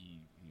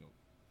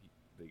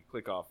they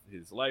click off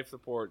his life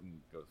support and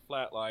goes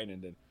flatline,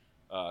 and then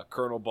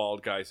Colonel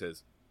Bald Guy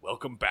says,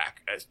 "Welcome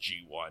back,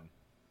 SG-1,"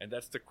 and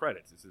that's the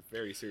credits. It's a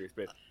very serious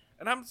bit,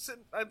 and it's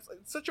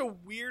such a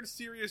weird,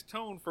 serious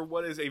tone for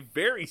what is a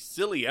very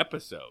silly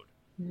episode,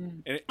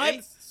 and it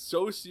ends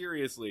so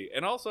seriously.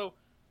 And also,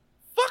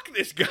 fuck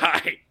this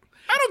guy.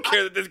 I don't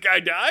care that this guy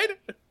died.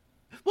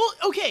 Well,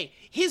 okay,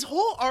 his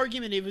whole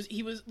argument,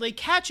 he was like,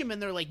 catch him,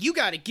 and they're like, you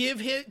gotta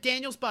give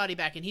Daniel's body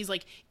back, and he's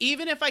like,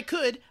 even if I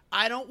could,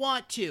 I don't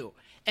want to.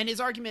 And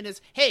his argument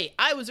is, hey,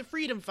 I was a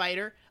freedom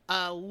fighter,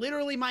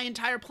 literally my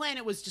entire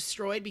planet was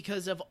destroyed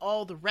because of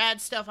all the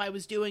rad stuff I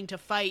was doing to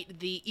fight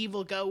the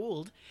evil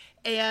Goa'uld,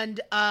 and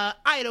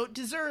I don't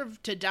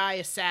deserve to die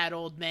a sad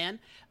old man.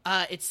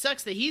 It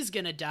sucks that he's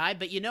gonna die,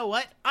 but you know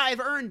what? I've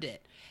earned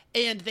it.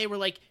 And they were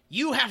like,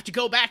 you have to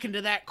go back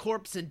into that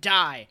corpse and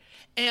die.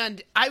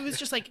 And I was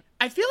just like,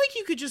 I feel like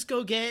you could just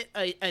go get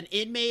an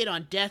inmate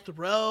on death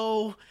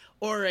row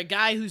or a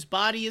guy whose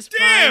body is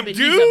fine. But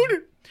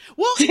dude!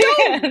 Well, no,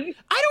 I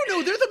don't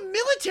know. They're the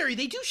military.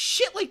 They do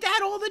shit like that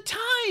all the time.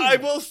 I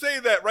will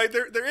say that, right?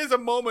 There is a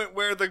moment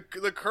where the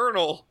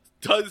colonel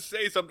does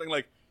say something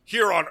like,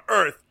 here on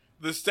Earth,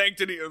 the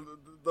sanctity of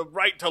the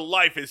right to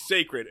life is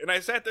sacred. And I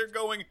sat there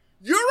going,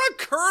 you're a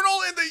colonel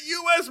in the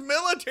U.S.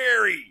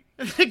 military!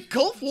 The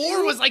Gulf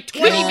War was like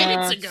 20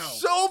 minutes ago.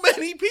 So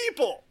many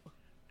people.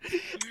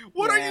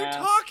 What are you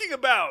talking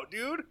about,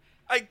 dude?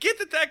 I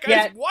get that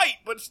guy's white,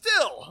 but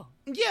still.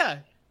 Yeah.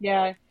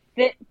 Yeah.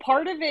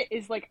 Part of it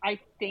is like, I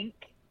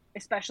think,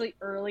 especially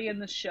early in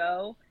the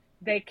show,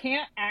 they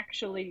can't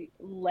actually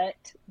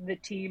let the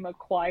team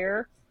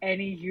acquire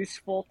any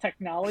useful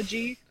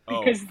technology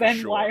because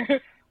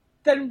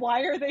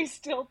why are they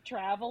still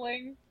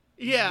traveling?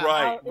 Yeah,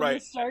 out in the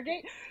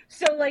Stargate.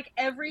 So, like,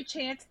 every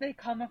chance they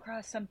come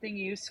across something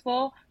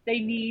useful, they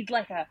need,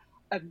 like,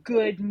 a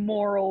good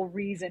moral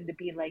reason to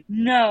be like,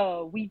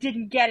 no, we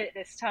didn't get it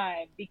this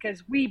time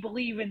because we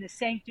believe in the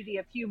sanctity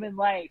of human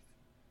life.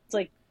 It's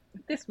like,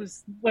 if this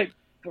was, like,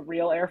 the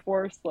real Air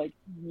Force, like,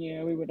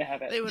 yeah, we would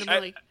have it. They would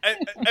have been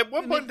like... At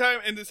one point in time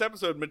in this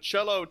episode,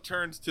 Machello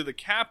turns to the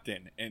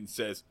captain and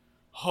says,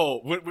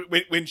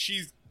 when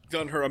she's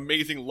done her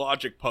amazing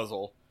logic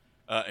puzzle,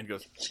 and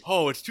goes,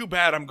 oh, it's too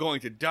bad I'm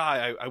going to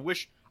die. I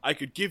wish I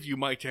could give you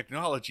my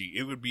technology.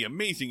 It would be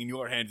amazing in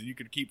your hands, and you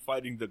could keep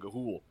fighting the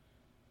Ga'Hoole.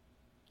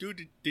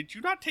 Dude, did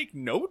you not take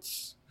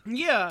notes?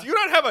 Yeah. Do you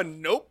not have a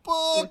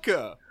notebook?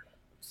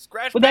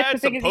 Scratch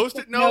pads, some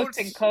Post-it notes?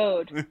 And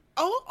code.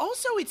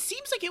 Also, it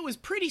seems like it was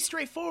pretty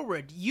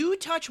straightforward. You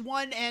touch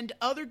one and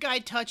other guy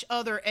touch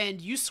other,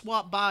 and you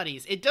swap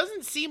bodies. It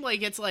doesn't seem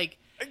like it's like...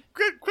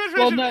 Good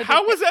question. Well,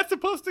 how was that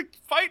supposed to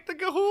fight the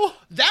Ga'Hoole?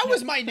 That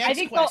was my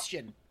next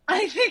question.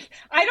 I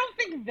don't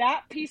think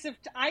that piece of...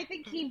 I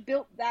think he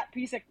built that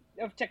piece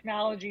of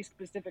technology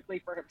specifically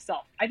for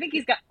himself. I think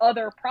he's got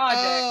other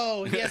projects.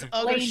 Oh, he has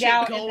other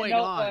shit going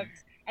on.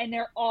 And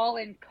they're all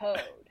in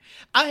code.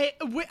 I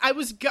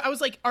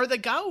was like, are the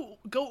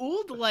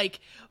Goa'uld like,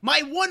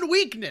 my one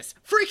weakness,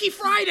 Freaky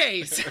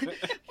Fridays?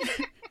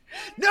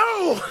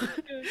 No!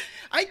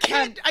 I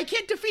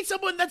can't defeat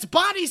someone that's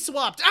body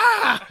swapped.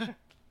 Ah!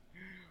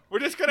 We're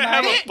just gonna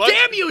have a bunch...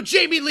 Damn you,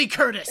 Jamie Lee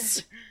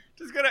Curtis!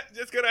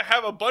 Just gonna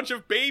have a bunch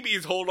of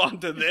babies hold on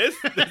to this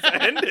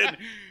end, and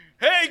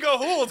hey,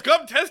 Ga'Hools,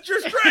 come test your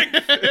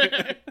strength.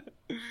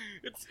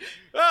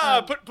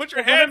 Put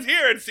your hands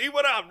here and see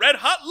what a red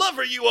hot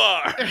lover you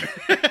are.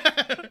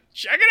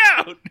 Check it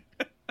out.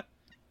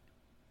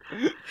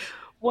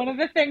 One of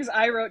the things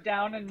I wrote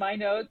down in my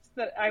notes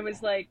that I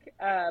was like,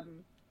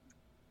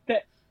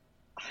 that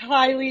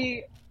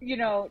highly,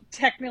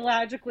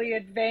 technologically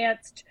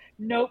advanced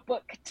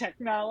notebook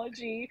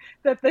technology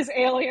that this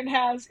alien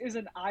has is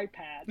an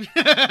iPad.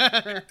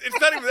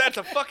 It's not even that, it's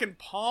a fucking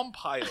Palm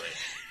Pilot.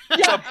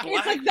 Yeah,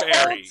 it's like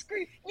the old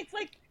screen.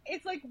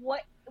 It's like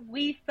what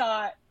we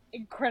thought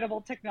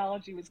incredible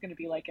technology was going to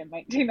be like in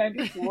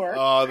 1994.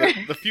 Oh,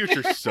 the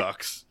future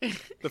sucks.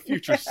 The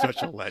future's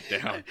such a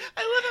letdown.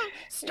 I love how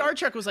Star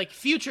Trek was like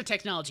future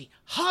technology,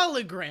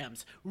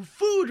 holograms,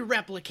 food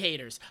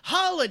replicators,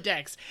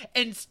 holodecks,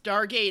 and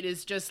Stargate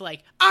is just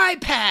like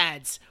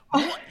iPads.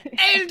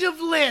 End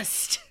of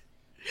list.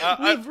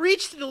 We've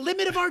reached the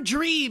limit of our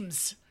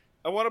dreams.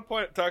 I want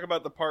to talk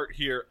about the part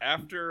here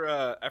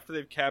after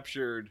they've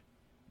captured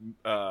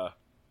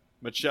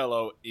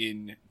Machello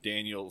in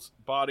Daniel's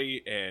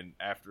body, and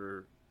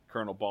after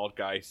Colonel Bald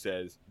Guy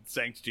says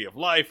sanctity of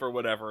life or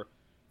whatever.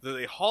 So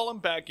they haul him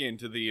back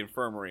into the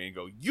infirmary and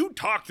go, you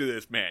talk to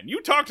this man.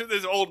 You talk to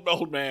this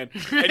old man.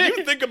 And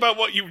you think about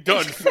what you've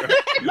done, sir.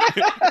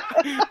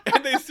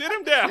 And they sit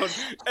him down.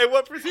 And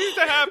what proceeds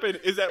to happen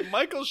is that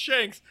Michael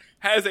Shanks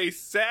has a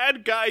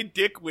sad guy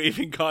dick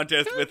waving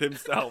contest with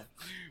himself.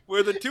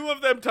 Where the two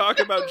of them talk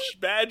about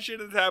bad shit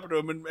that's happened to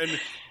him. And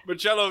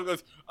Machello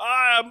goes,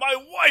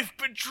 my wife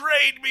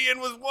betrayed me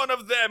and was one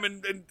of them.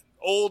 And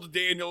old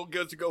Daniel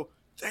gets to go,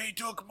 they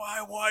took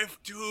my wife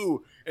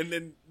too. And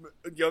then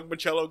young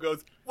Machello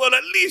goes, well,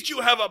 at least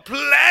you have a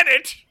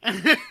planet.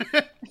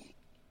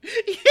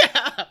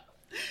 Yeah.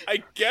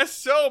 I guess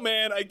so,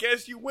 man. I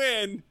guess you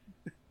win.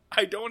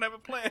 I don't have a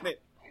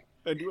planet.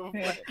 I do have a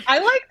planet. I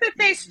like that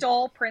they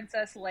stole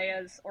Princess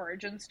Leia's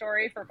origin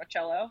story for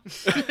Machello.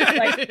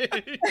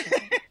 Like,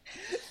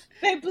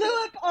 they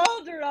blew up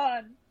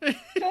Alderaan.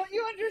 Don't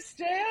you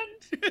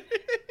understand?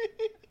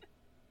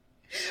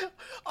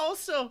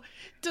 Also,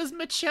 does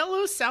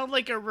Machello sound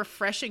like a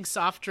refreshing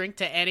soft drink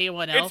to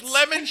anyone else? It's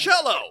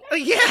Lemoncello.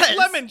 Yes.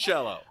 It's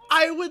Lemoncello.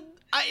 I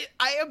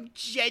am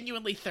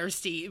genuinely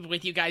thirsty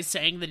with you guys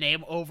saying the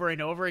name over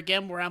and over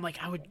again, where I'm like,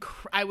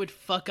 I would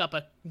fuck up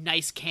a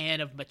nice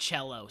can of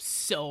Machello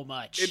so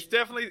much. It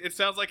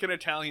sounds like an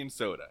Italian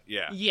soda.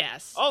 Yeah.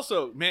 Yes.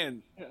 Also,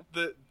 man,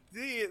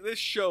 this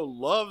show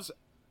loves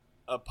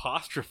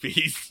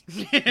apostrophes.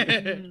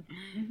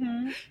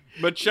 Mm-hmm.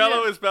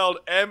 Machello is spelled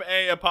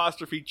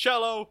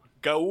M-A''cello.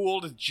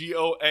 Gould is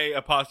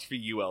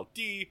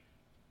G-O-A''ULD.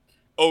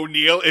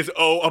 O'Neill is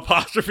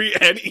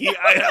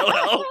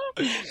O''Neill.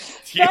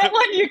 That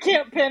one you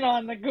can't pin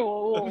on the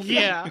Gould.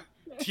 Yeah.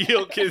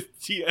 Teal'c is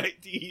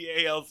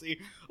T-I-D-E-A-L-C.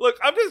 Look,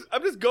 I'm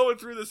just going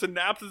through the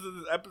synopsis of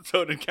this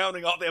episode and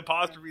counting all the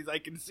apostrophes I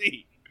can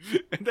see.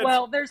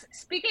 Well, there's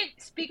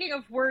speaking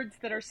of words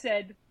that are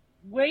said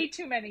way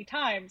too many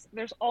times,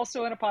 there's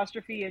also an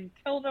apostrophe in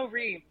Kelno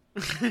Reem.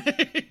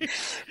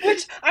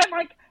 Which I'm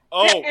like,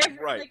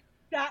 right. Like,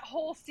 that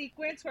whole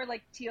sequence where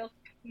like Teal'c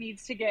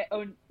needs to get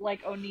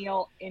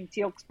O'Neill in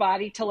Teal'c's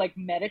body to like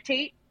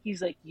meditate.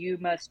 He's like, you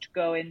must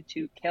go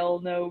into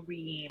Kelno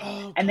Reem.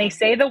 Oh, and they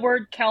say the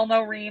word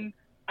Kelno Reem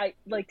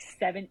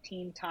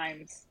 17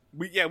 times.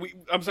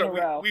 I'm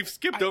sorry, we've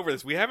skipped over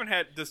this. We haven't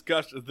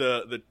discussed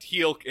the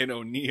Teal'c and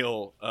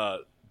O'Neill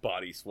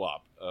body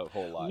swap a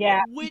whole lot.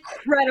 Yeah,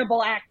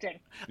 incredible acting.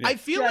 I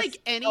feel like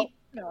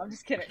no, I'm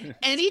just kidding.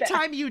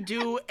 Anytime you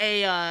do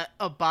a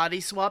body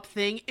swap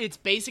thing, it's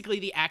basically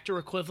the actor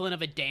equivalent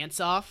of a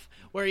dance-off,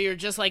 where you're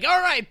just like,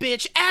 all right,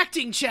 bitch,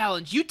 acting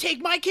challenge. You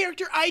take my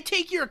character, I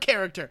take your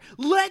character.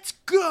 Let's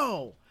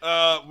go.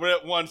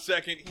 1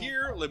 second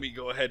here. Let me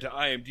go ahead to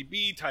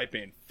IMDb, type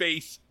in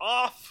Face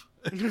Off.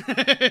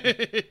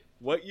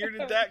 What year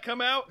did that come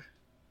out?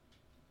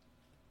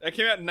 That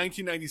came out in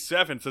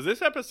 1997, so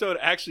this episode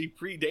actually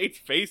predates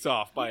Face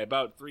Off by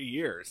about 3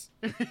 years.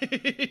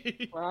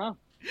 Wow.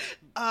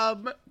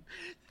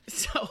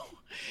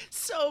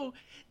 So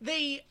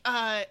they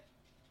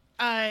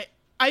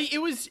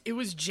it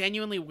was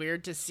genuinely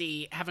weird to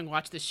see, having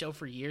watched this show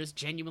for years,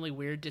 genuinely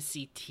weird to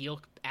see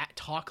Teal'c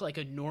talk like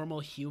a normal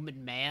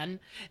human man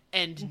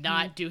and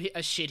not do a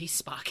shitty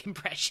Spock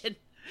impression.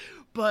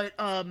 But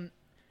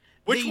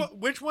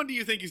which one do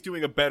you think is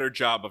doing a better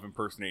job of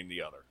impersonating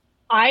the other?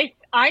 I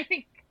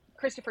think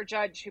Christopher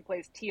Judge, who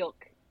plays Teal'c,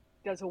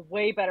 does a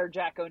way better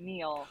Jack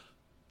O'Neill.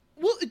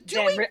 Well,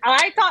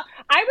 I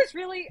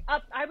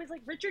was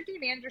like, Richard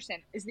Dean Anderson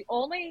is the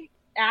only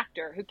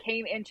actor who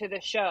came into the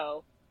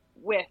show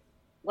with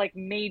like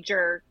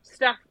major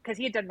stuff, because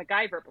he had done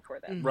MacGyver before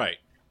this. Right.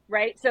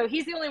 So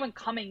he's the only one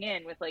coming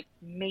in with like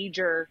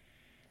major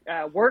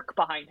work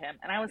behind him.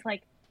 And I was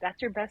like,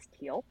 that's your best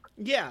Teal'c?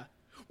 Yeah.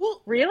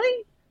 Well,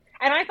 really?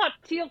 And I thought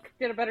Teal'c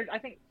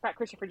thought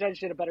Christopher Judge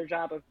did a better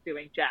job of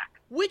doing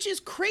Jack. Which is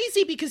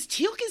crazy, because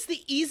Teal'c is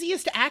the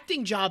easiest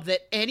acting job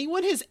that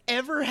anyone has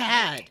ever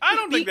had. I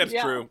don't think that's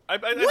true. I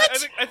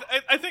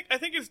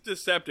think it's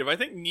deceptive. I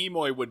think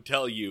Nimoy would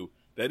tell you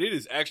that it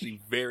is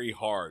actually very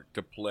hard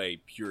to play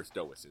pure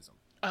stoicism.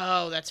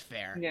 Oh, that's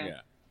fair.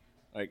 Yeah.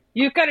 Like,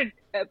 you've got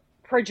to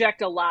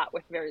project a lot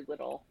with very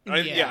little.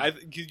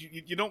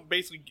 You don't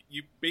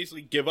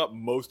basically give up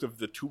most of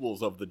the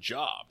tools of the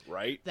job,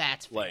 right?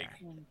 That's fair. Like,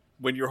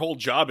 when your whole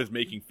job is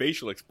making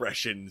facial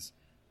expressions,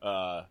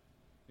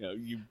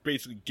 you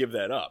basically give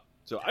that up.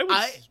 So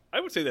I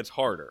would say that's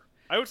harder.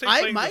 I would say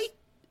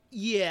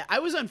Yeah, I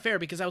was unfair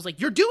because I was like,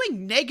 you're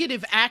doing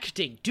negative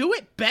acting. Do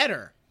it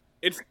better.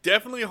 It's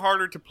definitely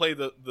harder to play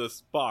the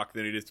Spock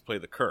than it is to play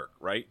the Kirk,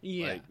 right?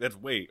 Yeah. Like, that's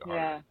way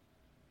harder.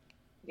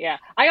 Yeah.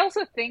 I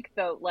also think,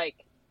 though, like,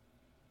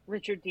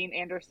 Richard Dean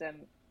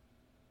Anderson,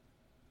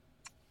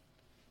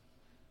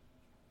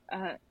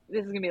 this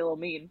is going to be a little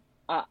mean.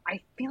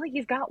 I feel like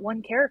he's got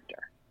one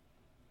character.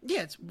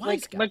 Yeah, it's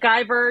Wise Guy.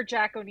 MacGyver,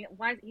 Jack O'Neill.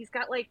 He's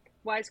got, like,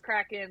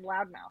 wisecracking,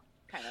 loudmouth,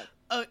 kind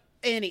of.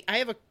 Annie, I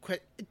have a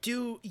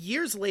question.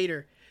 Years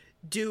later,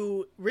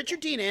 do Richard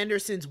Dean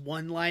Anderson's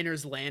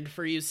one-liners land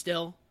for you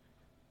still?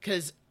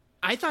 Because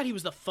I thought he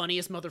was the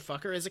funniest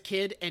motherfucker as a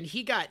kid, and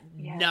he got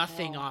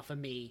nothing off of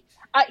me.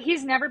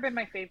 He's never been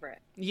my favorite.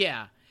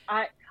 Yeah.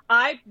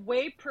 I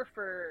way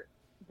prefer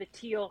the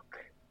Teal'c,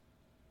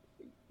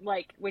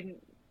 like, when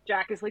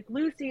Jack is like,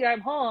 Lucy,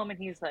 I'm home, and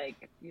he's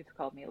like, you've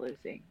called me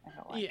Lucy. I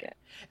don't like it.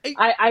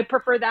 I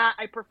prefer that.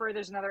 I prefer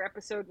there's another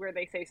episode where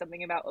they say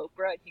something about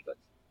Oprah, and he goes,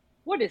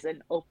 what is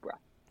an Oprah?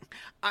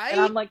 And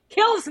I'm like,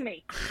 kills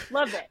me.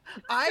 Love it.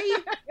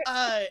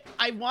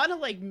 I want to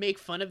like make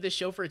fun of this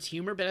show for its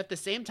humor, but at the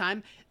same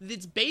time,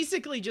 it's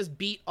basically just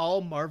beat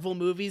all Marvel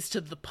movies to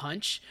the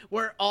punch,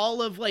 where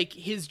all of like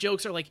his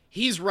jokes are like,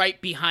 he's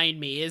right behind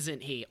me,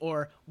 isn't he?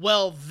 Or,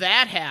 well,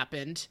 that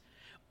happened.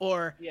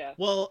 Or,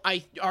 well,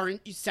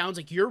 sounds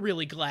like you're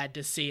really glad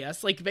to see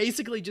us. Like,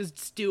 basically just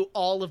steal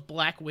all of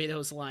Black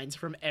Widow's lines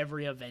from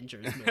every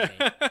Avengers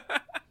movie.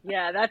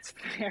 Yeah, that's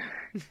fair.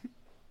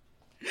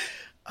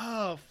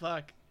 Oh,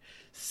 fuck.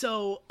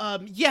 So,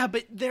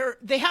 but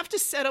they have to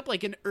set up,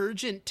 like, an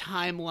urgent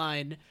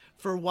timeline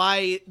for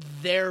why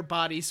their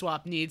body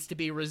swap needs to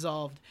be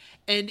resolved.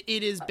 And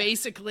it is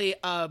basically,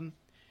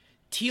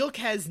 Teal'c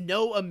has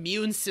no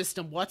immune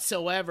system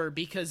whatsoever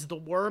because the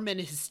worm in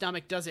his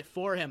stomach does it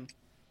for him.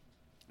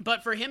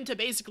 But for him to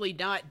basically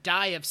not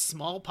die of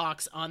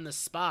smallpox on the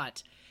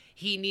spot,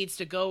 he needs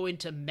to go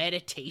into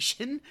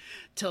meditation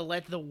to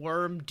let the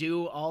worm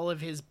do all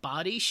of his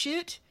body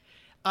shit.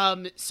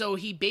 So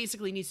he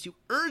basically needs to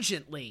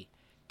urgently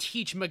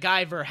teach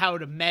MacGyver how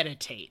to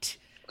meditate.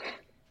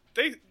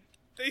 They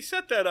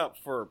set that up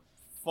for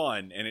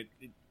fun, and it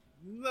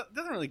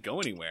doesn't really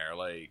go anywhere,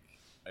 like,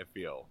 I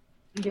feel.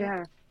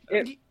 Yeah,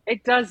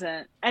 it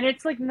doesn't. And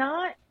it's, like,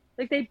 not...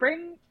 Like, they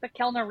bring the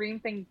Kelna Reem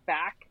thing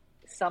back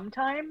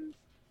sometimes,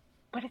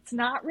 but it's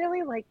not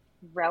really, like,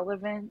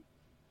 relevant.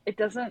 It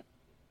doesn't...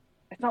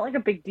 It's not like a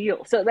big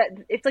deal. So that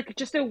it's like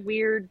just a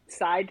weird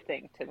side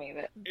thing to me.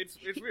 That it's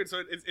weird.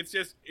 So it's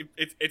just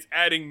it's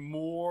adding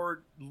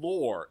more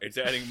lore. It's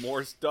adding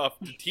more stuff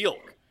to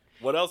Teal'c.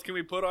 What else can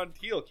we put on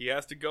Teal'c? He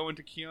has to go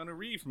into Keanu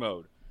Reeves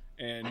mode,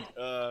 and he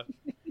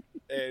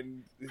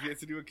has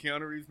to do a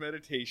Keanu Reeves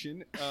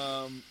meditation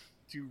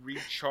to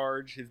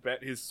recharge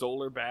his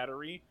solar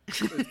battery.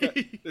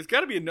 There's got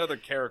to be another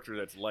character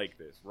that's like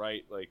this,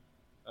 right? Like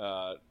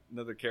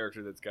another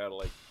character that's got to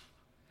like.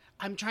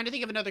 I'm trying to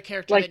think of another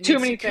character like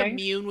that needs to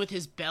commune with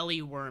his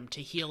belly worm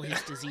to heal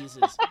his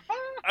diseases.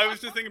 I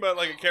was just thinking about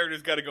like a character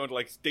who's got to go into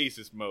like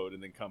stasis mode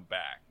and then come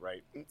back,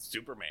 right?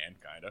 Superman,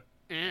 kind of.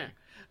 Yeah.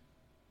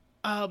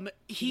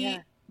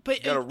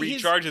 But got to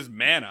recharge his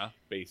mana,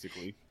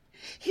 basically.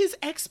 His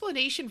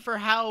explanation for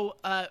how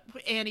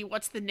Annie,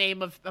 what's the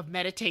name of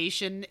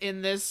meditation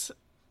in this?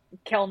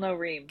 Kelno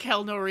Reem.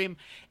 Kelno Reem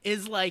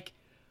is like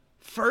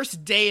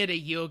first day at a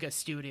yoga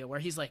studio where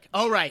he's like,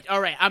 all right,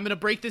 I'm gonna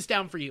break this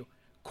down for you.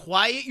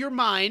 Quiet your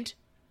mind,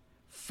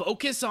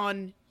 focus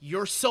on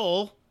your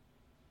soul,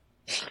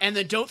 and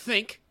then don't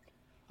think.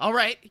 All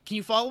right, can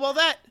you follow all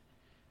that?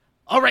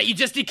 All right, you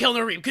just did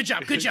Kelno Reem. Good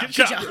job.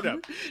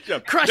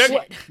 Crush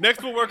it.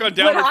 Next, we'll work on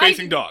downward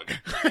facing dog.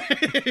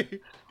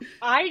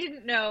 I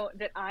didn't know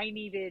that I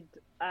needed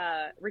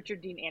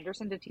Richard Dean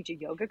Anderson to teach a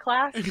yoga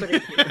class,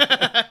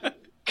 but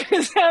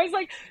because I was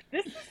like,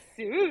 this is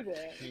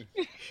soothing.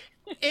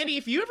 Andy,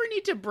 if you ever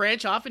need to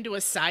branch off into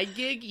a side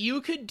gig,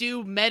 you could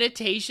do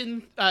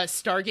meditation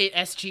Stargate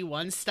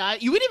SG-1 style.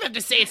 You wouldn't even have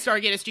to say it's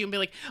Stargate SG and be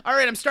like, all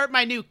right, I'm starting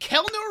my new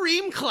Kelno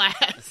Reem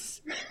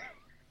class.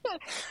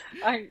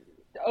 I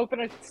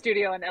open a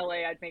studio in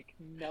LA, I'd make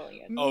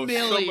millions. Oh,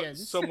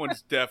 millions. Someone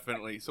has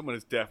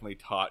definitely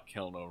taught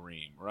Kelno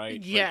Reem,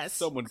 right? Yes. Like,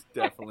 someone's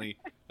definitely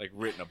like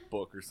written a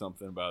book or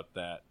something about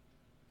that.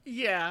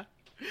 Yeah.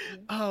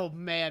 Oh,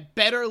 man.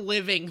 Better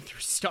living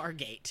through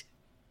Stargate.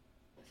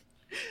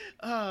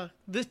 The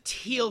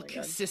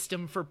Teal'c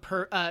system for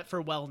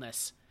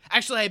wellness.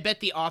 Actually, I bet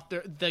the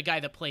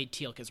guy that played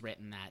Teal'c has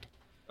written that.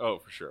 Oh,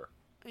 for sure.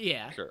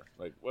 Yeah. Sure.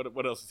 Like,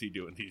 what else is he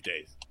doing these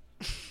days?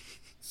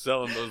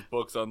 Selling those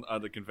books on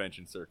the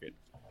convention circuit.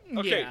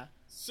 Okay,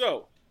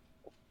 so,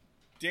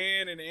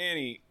 Dan and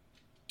Annie,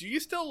 do you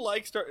still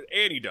like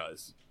Annie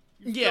does.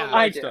 You still like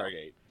I do.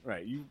 Stargate.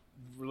 Right, you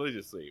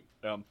religiously.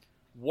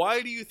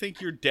 Why do you think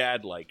your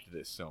dad liked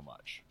this so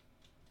much?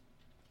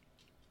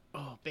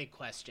 Oh, big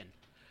question.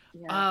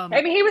 Yeah.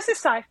 I mean, he was a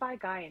sci-fi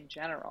guy in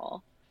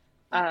general.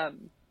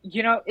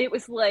 It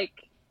was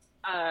like,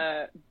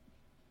 Battlestar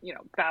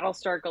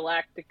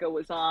Galactica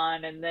was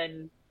on, and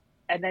then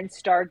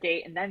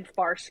Stargate, and then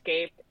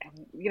Farscape,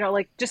 and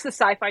just the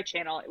Sci-Fi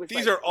Channel. It was.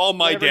 These are all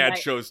my dad's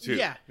shows too.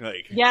 Yeah,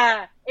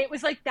 it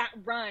was like that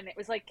run. It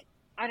was like,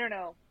 I don't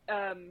know.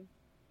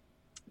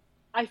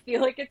 I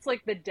feel like it's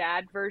like the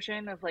dad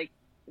version of like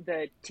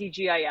the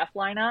TGIF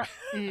lineup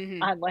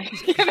on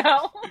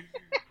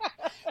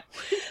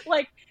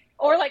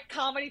or like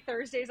Comedy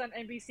Thursdays on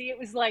NBC. It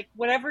was like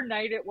whatever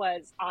night it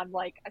was on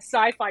like a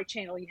Sci-Fi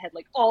Channel. You had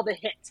like all the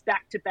hits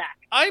back to back.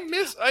 I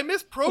miss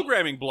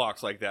programming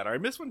blocks like that. I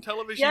miss when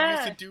television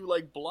used to do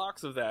like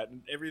blocks of that,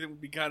 and everything would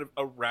be kind of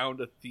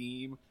around a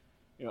theme.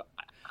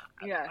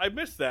 I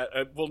miss that.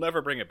 We'll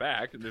never bring it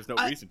back, and there's no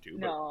reason to.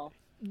 No.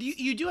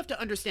 you do have to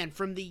understand,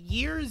 from the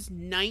years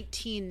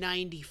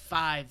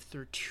 1995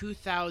 through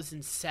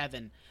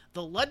 2007,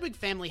 the Ludwig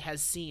family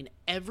has seen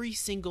every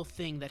single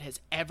thing that has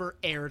ever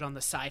aired on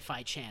the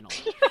Sci-Fi Channel.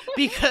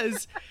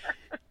 Because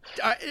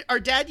our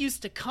dad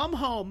used to come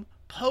home,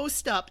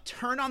 post up,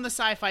 turn on the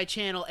Sci-Fi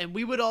Channel, and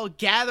we would all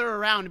gather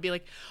around and be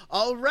like,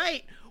 all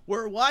right,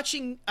 we're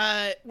watching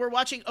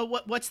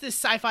what's this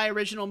sci-fi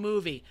original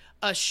movie?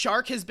 A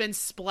shark has been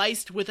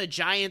spliced with a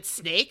giant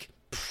snake?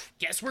 Pfft,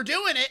 guess we're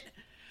doing it.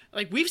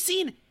 Like, we've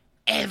seen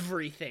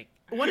everything.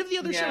 One of the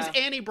other shows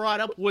Annie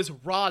brought up was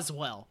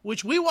Roswell,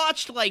 which we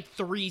watched like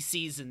 3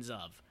 seasons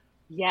of.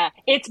 Yeah,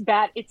 it's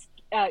bad. It's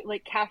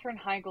like Katherine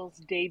Heigl's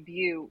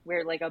debut,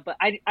 where like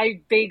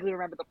I vaguely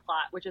remember the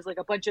plot, which is like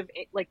a bunch of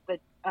like the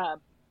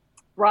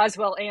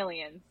Roswell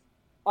aliens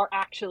are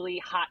actually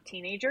hot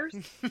teenagers.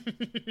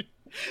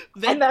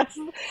 And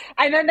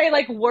then they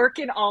like work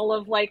in all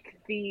of like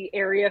the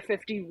Area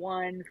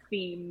 51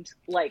 themed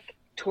like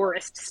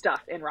tourist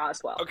stuff in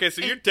Roswell. Okay,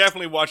 so you're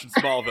definitely watching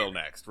Smallville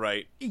next,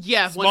 right?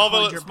 Yeah,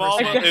 Smallville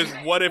is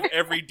what if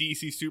every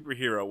DC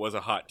superhero was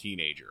a hot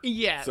teenager?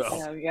 Yes.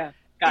 So. Yeah,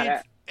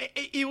 got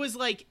it. It was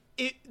like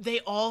they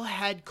all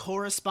had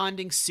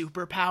corresponding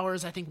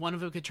superpowers. I think one of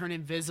them could turn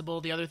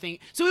invisible. The other thing,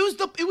 so it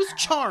was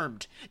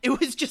Charmed. It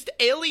was just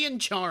alien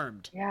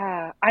Charmed.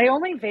 Yeah,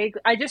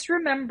 I just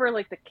remember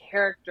like the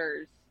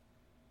characters,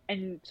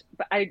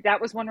 but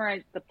that was one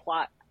where the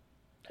plot.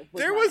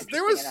 There was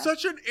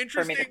such an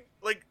interesting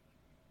like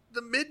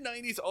the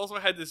mid-90s also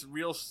had this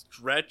real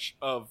stretch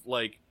of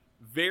like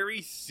very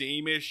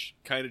same-ish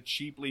kind of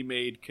cheaply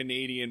made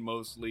Canadian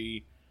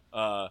mostly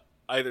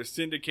either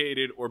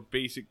syndicated or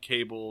basic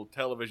cable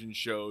television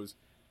shows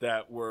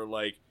that were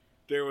like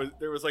there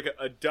was like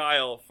a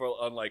dial for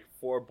on like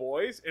 4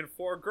 boys and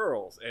 4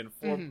 girls and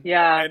 4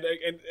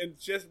 and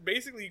just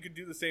basically you could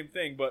do the same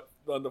thing, but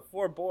on the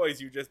 4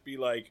 boys you'd just be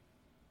like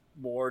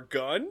more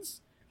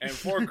guns. And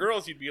 4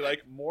 girls, you'd be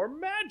like, more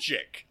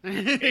magic.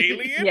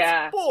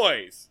 Aliens,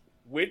 boys.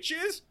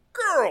 Witches,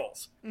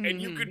 girls.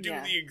 And you could do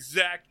the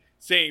exact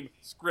same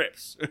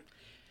scripts.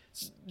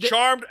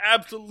 Charmed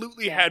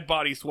absolutely had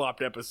body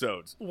swapped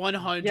episodes.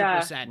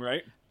 100%.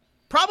 Right?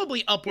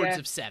 Probably upwards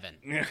of 7.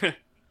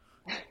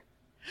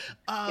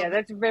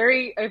 That's a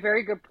very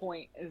good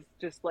point. Is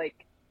just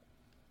like,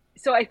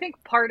 so I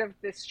think part of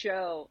this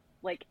show,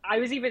 like, I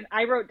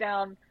wrote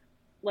down,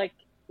 like,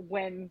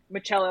 when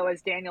Michello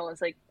as Daniel is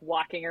like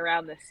walking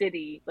around the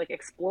city, like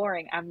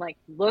exploring, I'm like,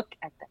 look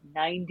at the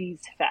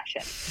 90s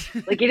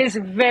fashion. Like, it is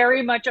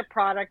very much a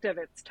product of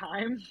its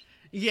time.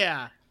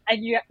 Yeah.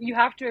 And you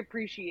have to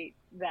appreciate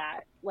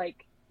that,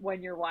 like,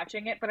 when you're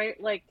watching it. But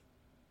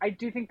I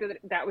do think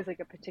that was like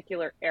a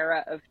particular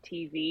era of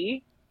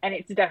TV, and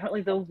it's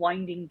definitely the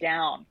winding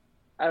down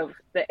of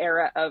the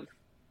era of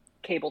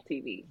cable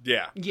TV.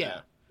 Yeah.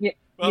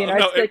 Well,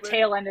 it's the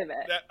tail end of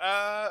it.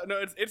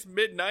 No, it's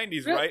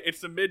mid-90s, really? Right?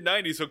 It's the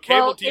mid-90s, so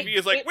cable TV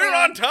is like, we're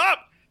on top!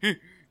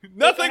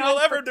 Nothing will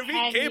ever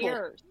defeat cable.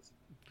 Years.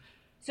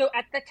 So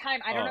at the time,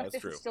 I don't know if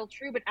this is still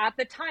true, but at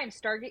the time,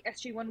 Stargate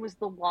SG-1 was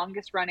the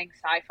longest-running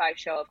sci-fi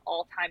show of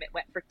all time. It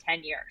went for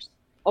 10 years,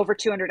 over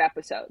 200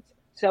 episodes.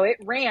 So it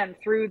ran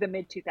through the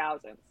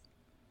mid-2000s.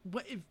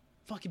 What a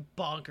fucking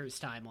bonkers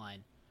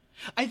timeline.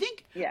 I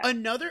think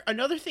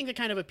another thing that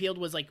kind of appealed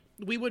was like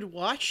we would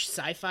watch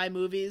sci-fi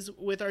movies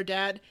with our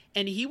dad,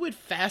 and he would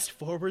fast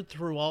forward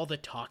through all the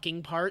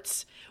talking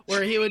parts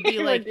where he would be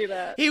like,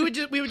 we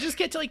would just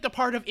get to like the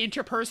part of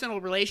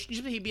interpersonal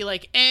relationships. He'd be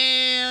like,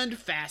 and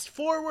fast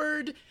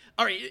forward.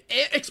 All right,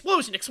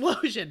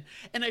 explosion.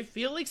 And I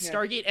feel like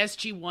Stargate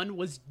SG-1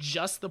 was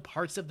just the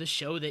parts of the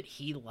show that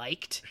he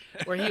liked,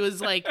 where he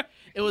was like,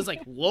 it was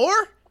like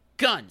lore,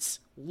 guns.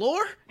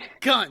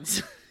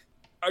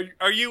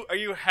 Are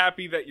you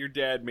happy that your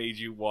dad made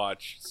you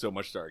watch so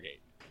much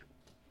Stargate?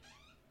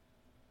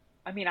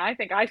 I mean, I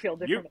think I feel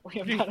differently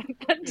about it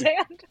than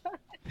Dad.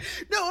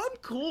 No, I'm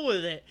cool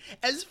with it.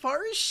 As far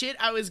as shit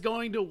I was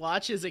going to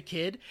watch as a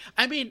kid,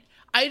 I mean,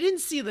 I didn't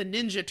see the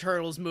Ninja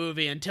Turtles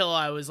movie until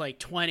I was like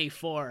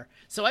 24.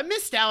 So I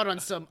missed out on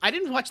some. I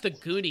didn't watch the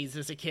Goonies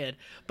as a kid,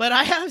 but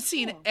I have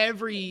seen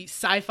every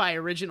sci-fi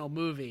original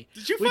movie.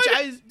 Did you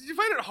find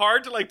it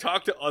hard to like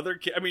talk to other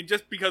kids? I mean,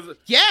 just because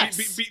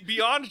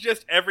beyond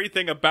just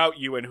everything about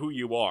you and who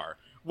you are.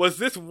 Was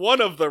this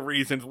one of the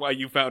reasons why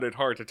you found it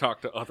hard to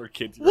talk to other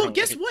kids? Well,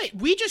 guess what?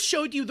 We just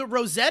showed you the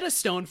Rosetta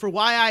Stone for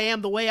why I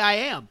am the way I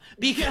am.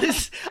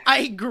 Because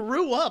I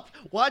grew up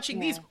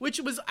watching these, which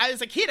was,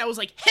 as a kid, I was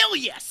like, hell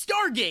yeah,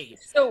 Stargate!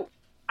 So,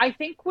 I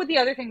think the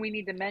other thing we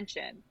need to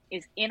mention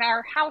is in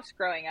our house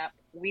growing up,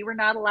 we were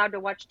not allowed to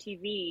watch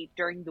TV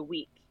during the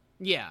week.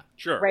 Yeah.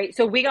 Sure. Right?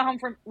 So we got home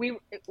from,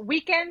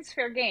 weekends,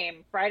 fair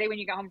game. Friday when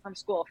you got home from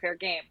school, fair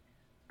game.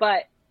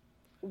 But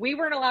we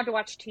weren't allowed to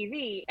watch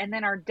TV, and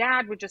then our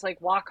dad would just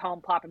like walk home,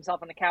 plop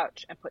himself on the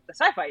couch, and put the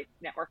Sci-Fi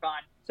Network on.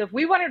 So if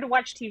we wanted to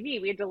watch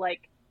TV, we had to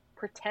like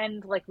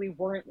pretend like we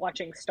weren't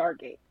watching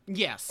Stargate.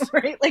 Yes.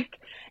 Right? Like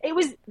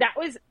that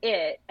was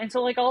it. And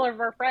so like all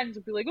of our friends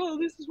would be like, "Oh,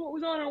 this is what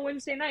was on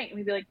Wednesday night," and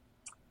we'd be like,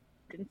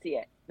 "Didn't see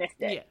it, missed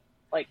it." Yeah.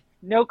 Like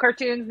No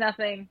cartoons,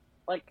 nothing.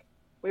 Like,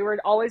 we were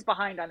always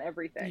behind on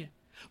everything. Yeah.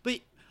 But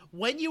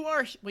when you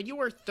are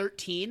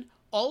 13,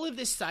 all of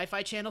this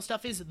Sci-Fi Channel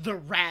stuff is the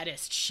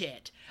raddest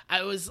shit.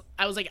 I was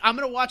like, I'm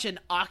gonna watch an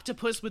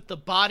octopus with the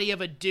body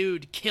of a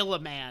dude kill a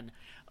man.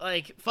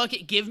 Like, fuck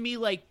it, give me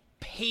like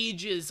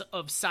pages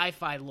of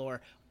sci-fi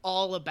lore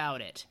all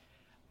about it.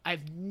 I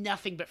have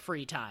nothing but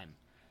free time,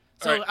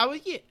 so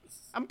right.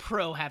 I'm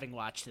pro having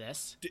watched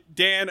this.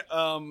 Dan,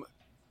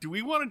 do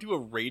we want to do a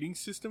rating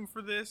system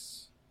for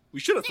this? We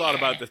should have thought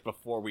about this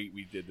before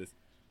we did this.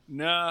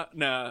 Nah.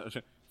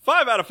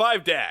 5 out of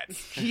 5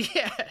 dads.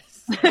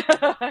 Yes.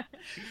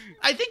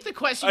 I think the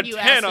question you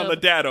asked... A 10 on the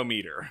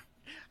dadometer.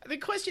 The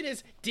question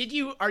is,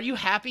 are you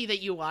happy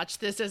that you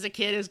watched this as a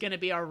kid is going to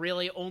be our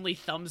really only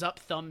thumbs up,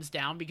 thumbs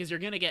down? Because you're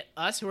going to get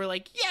us who are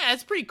like, yeah,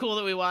 it's pretty cool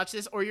that we watched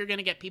this. Or you're going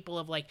to get people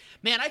of like,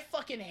 man, I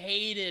fucking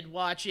hated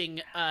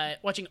watching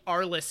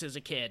Arliss as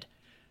a kid.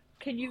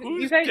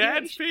 Whose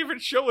dad's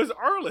favorite show is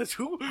Arliss?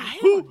 I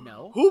don't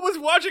know. Who was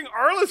watching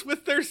Arliss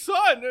with their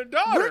son or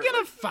daughter? We're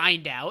going to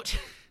find out.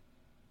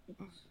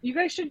 You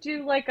guys should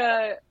do like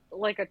a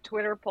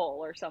Twitter poll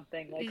or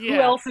something. Like, who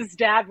else's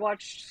dad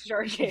watched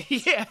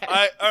Stargate? Yeah.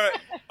 All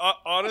right.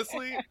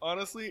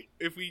 Honestly,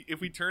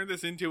 if we turn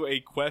this into a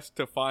quest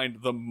to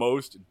find the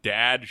most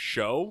dad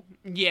show,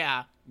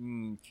 yeah.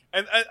 And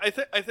I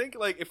think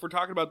like if we're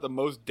talking about the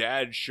most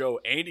dad show,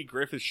 Andy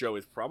Griffith's show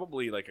is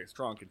probably like a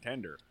strong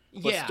contender.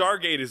 But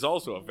Stargate is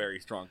also a very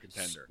strong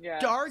contender. Yeah.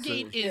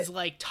 Stargate is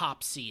like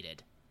top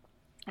seeded.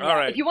 All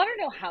right. If you want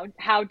to know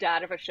how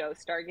dad of a show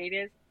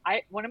Stargate is,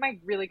 one of my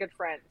really good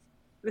friends,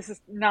 this is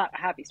not a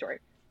happy story.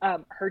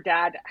 Her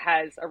dad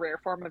has a rare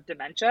form of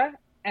dementia,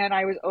 and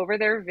I was over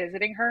there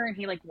visiting her, and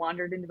he like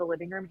wandered into the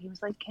living room, and he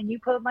was like, "Can you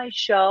put my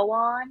show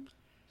on?"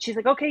 She's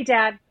like, "Okay,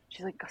 Dad."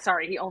 She's like,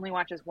 "Sorry, he only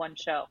watches one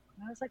show."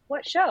 And I was like,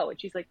 "What show?" And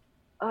she's like,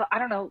 "I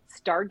don't know,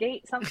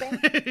 Stargate something."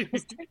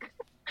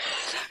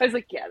 I was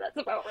like, "Yeah, that's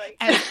about right."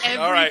 As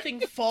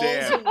everything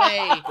falls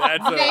away,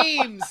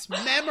 names,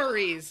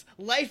 memories,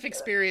 life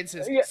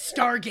experiences,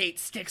 Stargate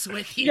sticks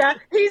with you. Yeah,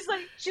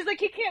 she's like,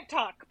 he can't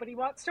talk, but he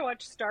wants to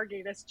watch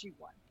Stargate SG-1.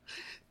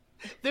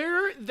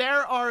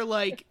 There are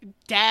like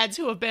dads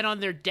who have been on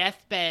their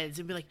deathbeds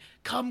and be like,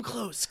 "Come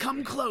close,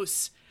 come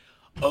close,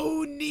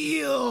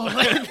 O'Neill,"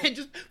 and then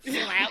just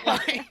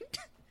flatlined.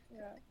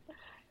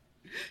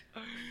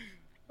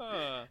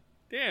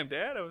 Damn,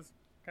 Dad, I was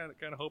kind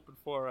of hoping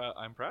for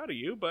I'm proud of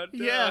you, but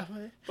you know,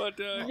 we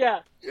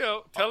got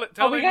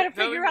to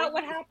figure out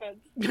what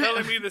happened.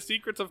 Telling me the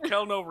secrets of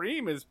Kelno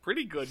Reem is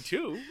pretty good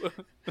too.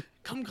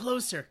 Come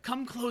closer,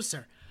 come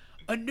closer.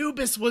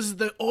 Anubis was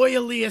the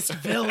oiliest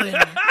villain.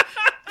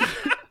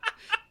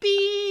 Beep.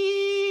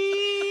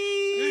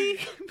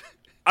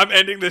 I'm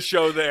ending the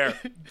show there.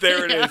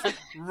 There it is.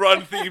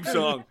 Run theme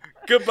song.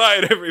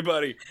 Goodbye,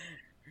 everybody.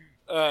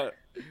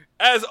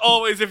 As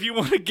always, if you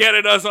want to get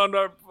at us on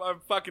our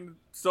fucking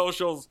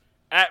socials,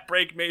 at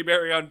Break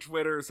Mayberry on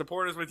Twitter,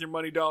 support us with your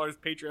money dollars,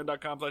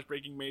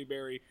 patreon.com/Breaking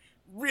Mayberry.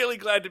 Really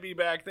glad to be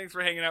back. Thanks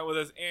for hanging out with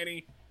us,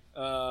 Annie.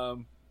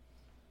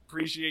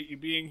 Appreciate you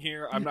being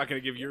here. I'm not going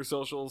to give your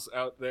socials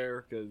out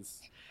there because...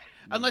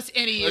 Unless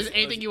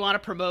anything you want to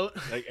promote.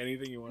 Like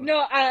anything you want.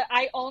 No,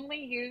 I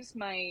only use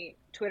my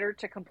Twitter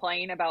to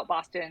complain about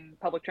Boston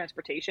public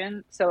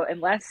transportation. So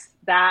unless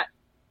that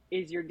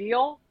is your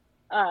deal...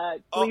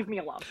 leave me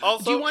alone.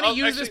 Also, do you want to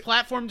use this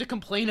platform to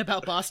complain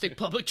about Boston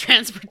public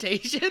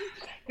transportation?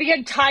 The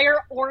entire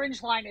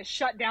Orange Line is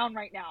shut down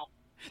right now.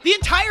 The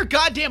entire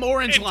goddamn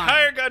Orange Line.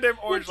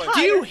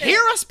 Do you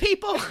hear us,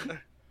 people?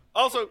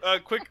 Also,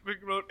 quick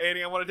note,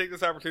 Annie, I want to take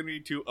this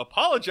opportunity to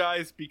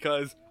apologize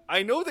because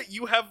I know that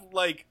you have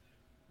like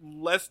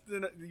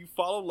you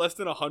follow less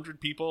than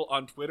 100 people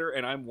on Twitter,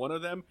 and I'm one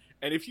of them.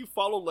 And if you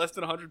follow less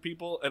than 100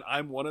 people and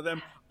I'm one of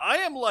them, I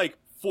am like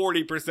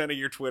 40% of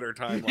your Twitter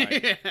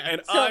timeline.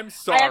 And so I'm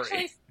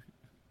sorry.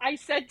 I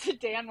said to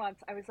Dan once,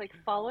 I was like,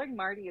 following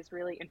Marty is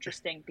really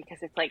interesting because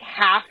it's like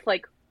half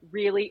like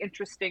really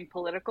interesting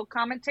political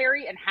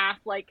commentary and half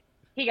like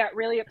he got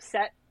really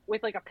upset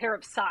with like a pair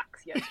of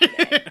socks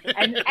yesterday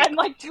and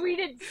like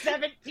tweeted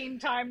 17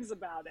 times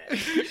about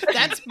it.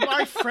 That's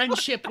my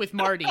friendship with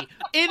Marty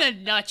in a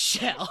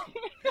nutshell.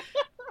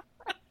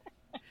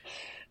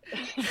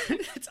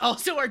 It's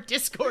also our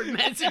Discord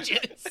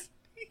messages.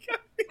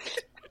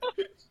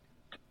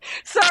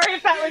 Sorry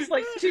if that was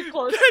like too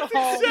close to home.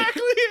 That's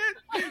exactly it.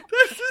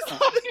 That's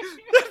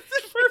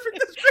the perfect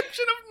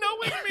description of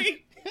knowing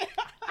me.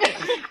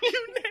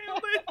 You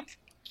nailed it.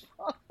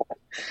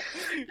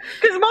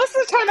 Because most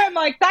of the time I'm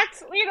like,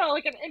 that's, you know,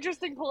 like an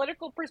interesting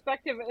political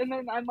perspective, and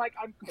then I'm like,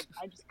 I'm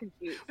just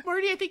confused.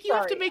 Marty, I think you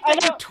have to make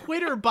that your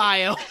Twitter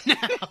bio now.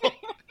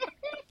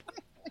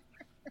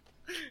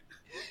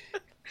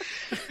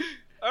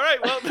 All right,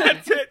 well,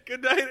 that's it.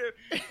 Good night.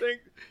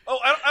 Oh,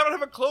 I don't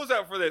have a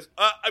closeout for this.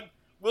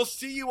 We'll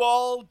see you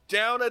all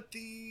down at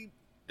the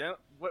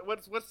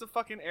what's the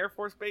fucking Air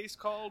Force base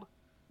called?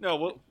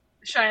 No,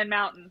 Cheyenne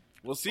Mountain.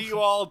 We'll see you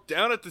all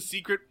down at the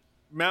secret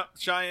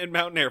Cheyenne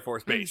Mountain Air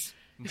Force Base.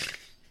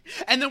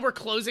 And then we're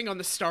closing on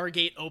the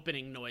Stargate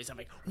opening noise. I'm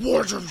like,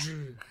 Warp.